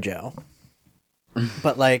not JoJo.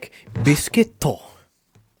 But, like, biscuito.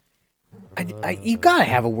 You gotta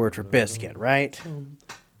have a word for biscuit, right?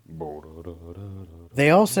 They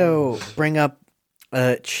also bring up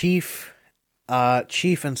Chief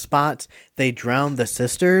and Spots. They drowned the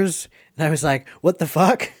sisters. And I was like, what the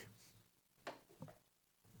fuck?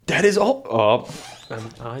 That is all... Oh,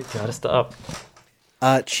 I gotta stop.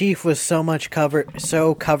 Chief was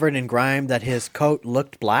so covered in grime that his coat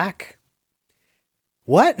looked black.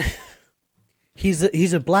 What? He's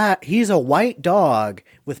a white dog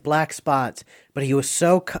with black spots, but he was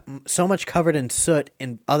so much covered in soot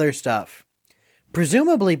and other stuff.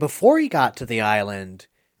 Presumably before he got to the island,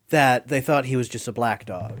 that they thought he was just a black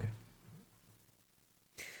dog.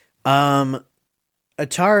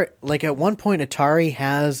 Atari, like at one point, Atari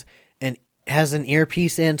has an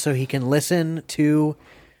earpiece in so he can listen to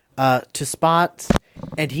Spots,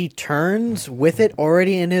 and he turns with it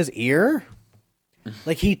already in his ear.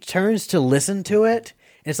 Like, he turns to listen to it.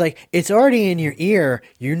 It's like, it's already in your ear.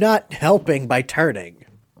 You're not helping by turning.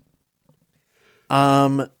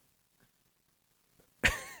 When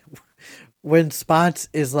Spots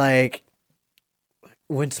has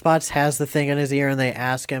the thing in his ear and they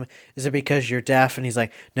ask him, is it because you're deaf? And he's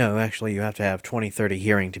like, no, actually, you have to have 20/30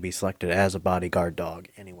 hearing to be selected as a bodyguard dog.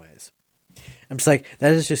 Anyway. I'm just like,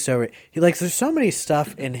 that is just so. He like, there's so many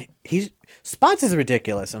stuff, and Spots is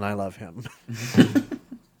ridiculous, and I love him.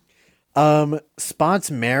 Spots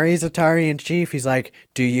marries Atari and Chief. He's like,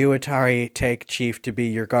 do you, Atari, take Chief to be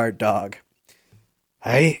your guard dog?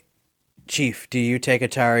 Hey, Chief, do you take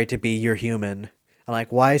Atari to be your human? I'm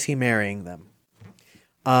like, why is he marrying them?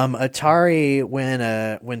 Atari,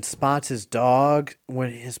 when Spots' dog,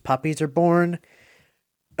 when his puppies are born,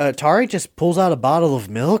 Atari just pulls out a bottle of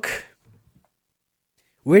milk.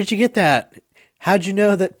 Where'd you get that? How'd you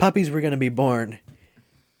know that puppies were going to be born?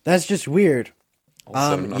 That's just weird.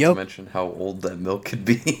 Also, not to mention how old that milk could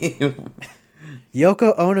be.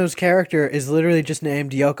 Yoko Ono's character is literally just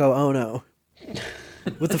named Yoko Ono.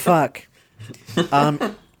 What the fuck?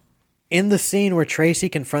 In the scene where Tracy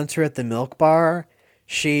confronts her at the milk bar,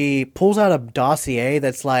 she pulls out a dossier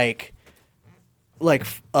that's like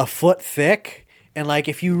a foot thick, and like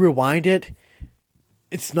if you rewind it,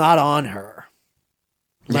 it's not on her.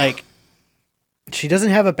 Like, she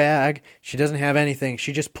doesn't have a bag. She doesn't have anything.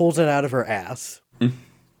 She just pulls it out of her ass.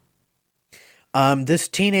 This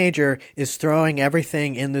teenager is throwing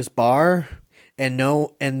everything in this bar, and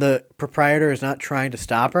the proprietor is not trying to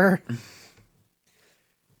stop her.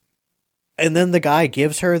 And then the guy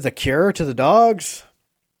gives her the cure to the dogs.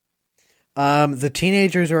 The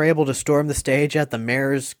teenagers are able to storm the stage at the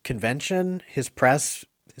mayor's convention, his press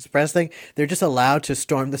thing. They're just allowed to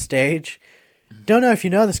storm the stage. Don't know if you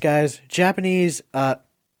know this, guys. Japanese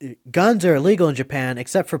guns are illegal in Japan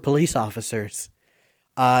except for police officers.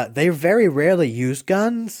 They very rarely use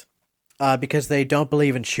guns because they don't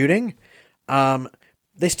believe in shooting.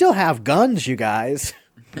 They still have guns, you guys.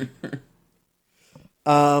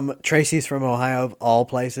 Tracy's from Ohio, of all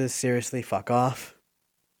places. Seriously, fuck off.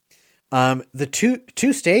 The two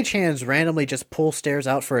stagehands randomly just pull stairs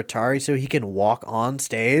out for Atari so he can walk on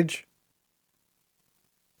stage.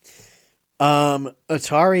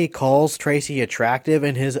 Atari calls Tracy attractive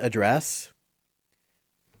in his address.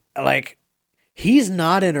 Like, he's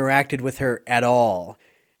not interacted with her at all.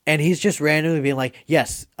 And he's just randomly being like,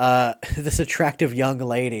 yes, this attractive young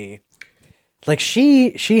lady. Like,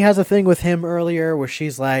 she has a thing with him earlier where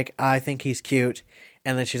she's like, I think he's cute.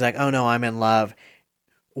 And then she's like, oh no, I'm in love.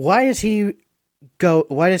 Why is he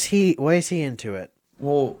into it?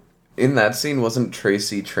 Well, in that scene, wasn't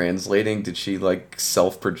Tracy translating? Did she, like,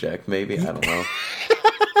 self-project, maybe? I don't know.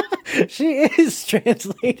 She is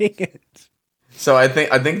translating it. So I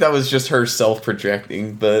think that was just her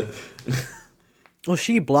self-projecting, but... Well,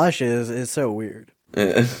 she blushes. It's so weird.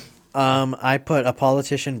 I put a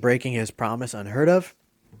politician breaking his promise unheard of.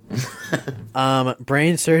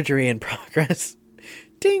 Brain surgery in progress.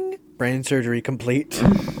 Ding! Brain surgery complete.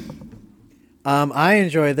 I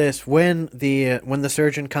enjoy this. When the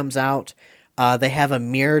surgeon comes out, they have a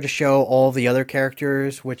mirror to show all the other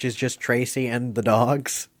characters, which is just Tracy and the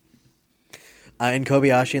dogs. And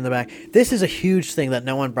Kobayashi in the back. This is a huge thing that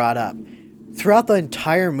no one brought up. Throughout the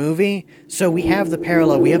entire movie, so we have the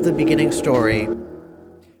parallel, we have the beginning story,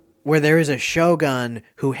 where there is a shogun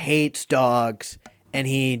who hates dogs, and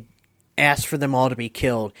he asks for them all to be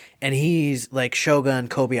killed, and he's like Shogun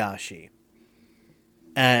Kobayashi.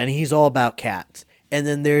 And he's all about cats. And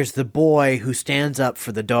then there's the boy who stands up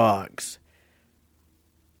for the dogs.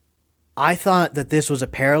 I thought that this was a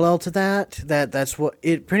parallel to that's what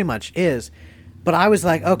it pretty much is. But I was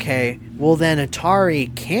like, okay, well then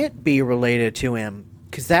Atari can't be related to him,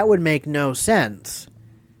 because that would make no sense.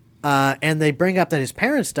 And they bring up that his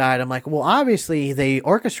parents died. I'm like, well, obviously they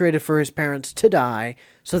orchestrated for his parents to die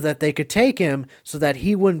so that they could take him so that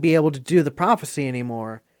he wouldn't be able to do the prophecy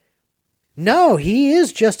anymore. No, he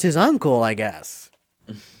is just his uncle, I guess.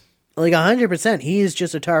 Like 100%, he is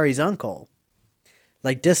just Atari's uncle.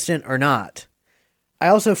 Like, distant or not. I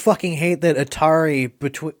also fucking hate that Atari,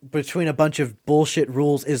 between a bunch of bullshit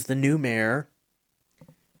rules, is the new mayor.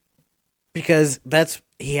 Because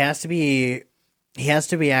he has to be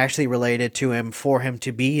actually related to him for him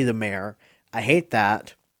to be the mayor. I hate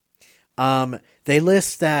that. They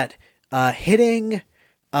list that hitting,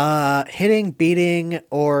 beating,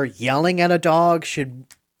 or yelling at a dog should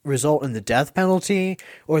result in the death penalty,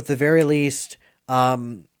 or at the very least,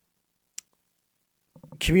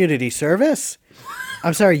 community service.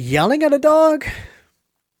 I'm sorry, yelling at a dog?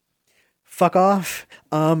 Fuck off.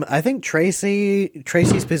 I think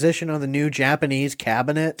Tracy's position on the new Japanese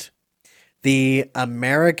cabinet, the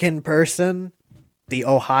American person, the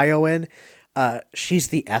Ohioan, she's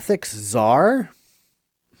the ethics czar?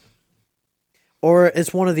 Or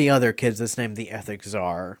it's one of the other kids that's named the ethics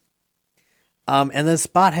czar. And then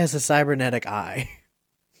Spot has a cybernetic eye,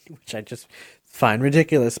 which I just find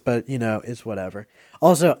ridiculous, but, it's whatever.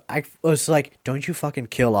 Also, I was like, don't you fucking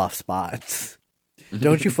kill off Spots.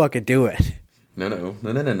 Don't you fucking do it. No.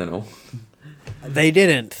 They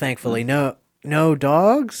didn't, thankfully. No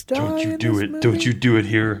dogs die. Don't you in do this it. movie? Don't you do it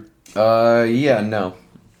here. Yeah, no.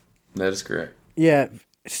 That is correct. Yeah.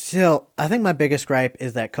 Still, I think my biggest gripe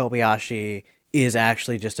is that Kobayashi is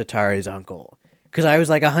actually just Atari's uncle. Because I was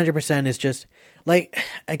like, 100% is just, like,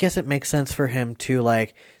 I guess it makes sense for him to,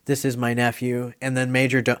 like, this is my nephew. And then I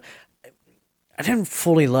didn't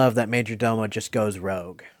fully love that Major Domo just goes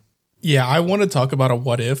rogue. Yeah, I want to talk about a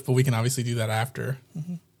what if, but we can obviously do that after.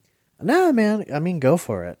 No, man. I mean, go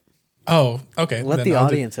for it. Oh, okay. Let Then the I'll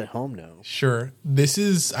audience at home know. Sure. This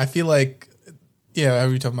is, I feel like, yeah, what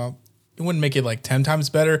are you talking about? It wouldn't make it like 10 times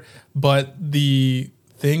better, but the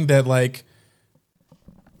thing that like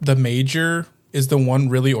the major is the one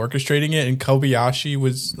really orchestrating it, and Kobayashi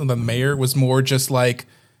was the mayor was more just like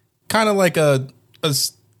kind of like a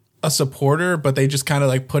supporter, but they just kind of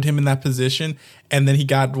like put him in that position, and then he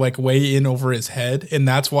got like way in over his head, and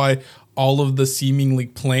that's why all of the seemingly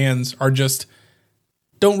plans are just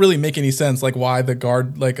don't really make any sense. Like why the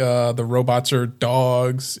guard, like the robots are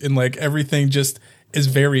dogs, and like everything just is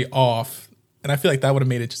very off. And I feel like that would have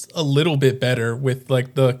made it just a little bit better with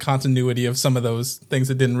like the continuity of some of those things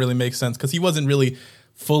that didn't really make sense, because he wasn't really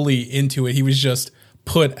fully into it. He was just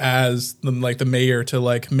put as the mayor to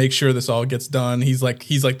like make sure this all gets done. He's like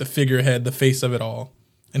the figurehead, the face of it all.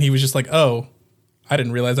 And he was just like, oh, I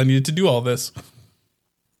didn't realize I needed to do all this.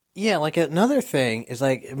 Yeah, like another thing is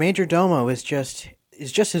like Major Domo is just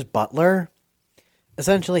his butler.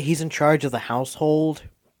 Essentially, he's in charge of the household.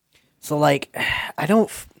 So like,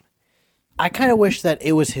 I kind of wish that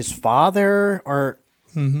it was his father or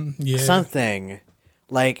something.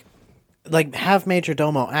 Like have Major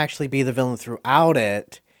Domo actually be the villain throughout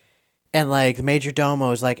it. And like Major Domo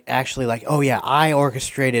is like actually like, oh yeah, I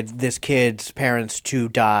orchestrated this kid's parents to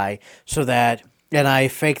die so that, and I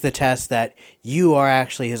fake the test that you are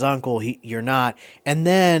actually his uncle, you're not. And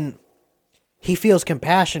then he feels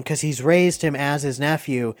compassion because he's raised him as his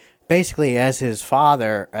nephew, basically as his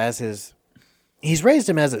father, he's raised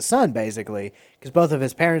him as his son, basically, because both of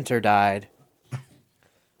his parents are died.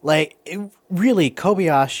 Like, really,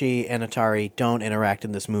 Kobayashi and Atari don't interact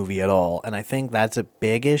in this movie at all, and I think that's a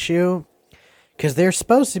big issue, because they're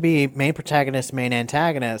supposed to be main protagonist, main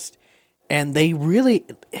antagonist, and they really,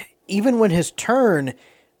 even when his turn,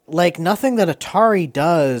 like, nothing that Atari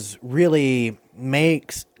does really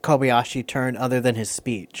makes Kobayashi turn other than his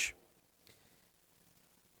speech,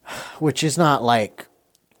 which is not, like,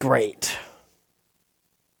 great.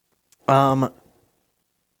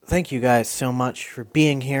 Thank you guys so much for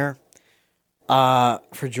being here,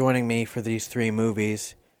 for joining me for these three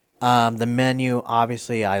movies. The Menu,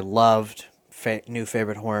 obviously, I loved. New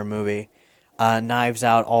favorite horror movie. Knives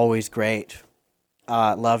Out, always great.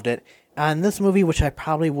 Loved it. And this movie, which I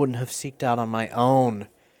probably wouldn't have seeked out on my own.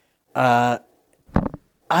 I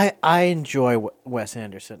enjoy Wes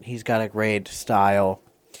Anderson. He's got a great style.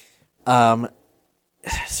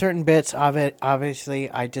 Certain bits of it,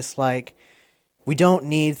 obviously, I dislike. We don't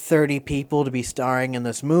need 30 people to be starring in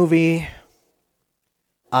this movie.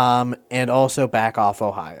 And also back off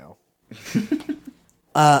Ohio.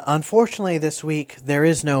 Unfortunately, this week, there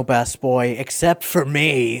is no best boy except for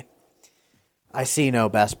me. I see no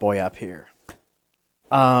best boy up here.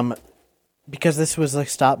 Because this was a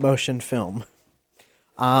stop motion film.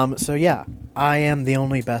 So yeah, I am the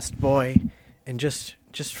only best boy. And just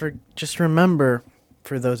remember,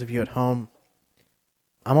 for those of you at home,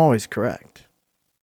 I'm always correct.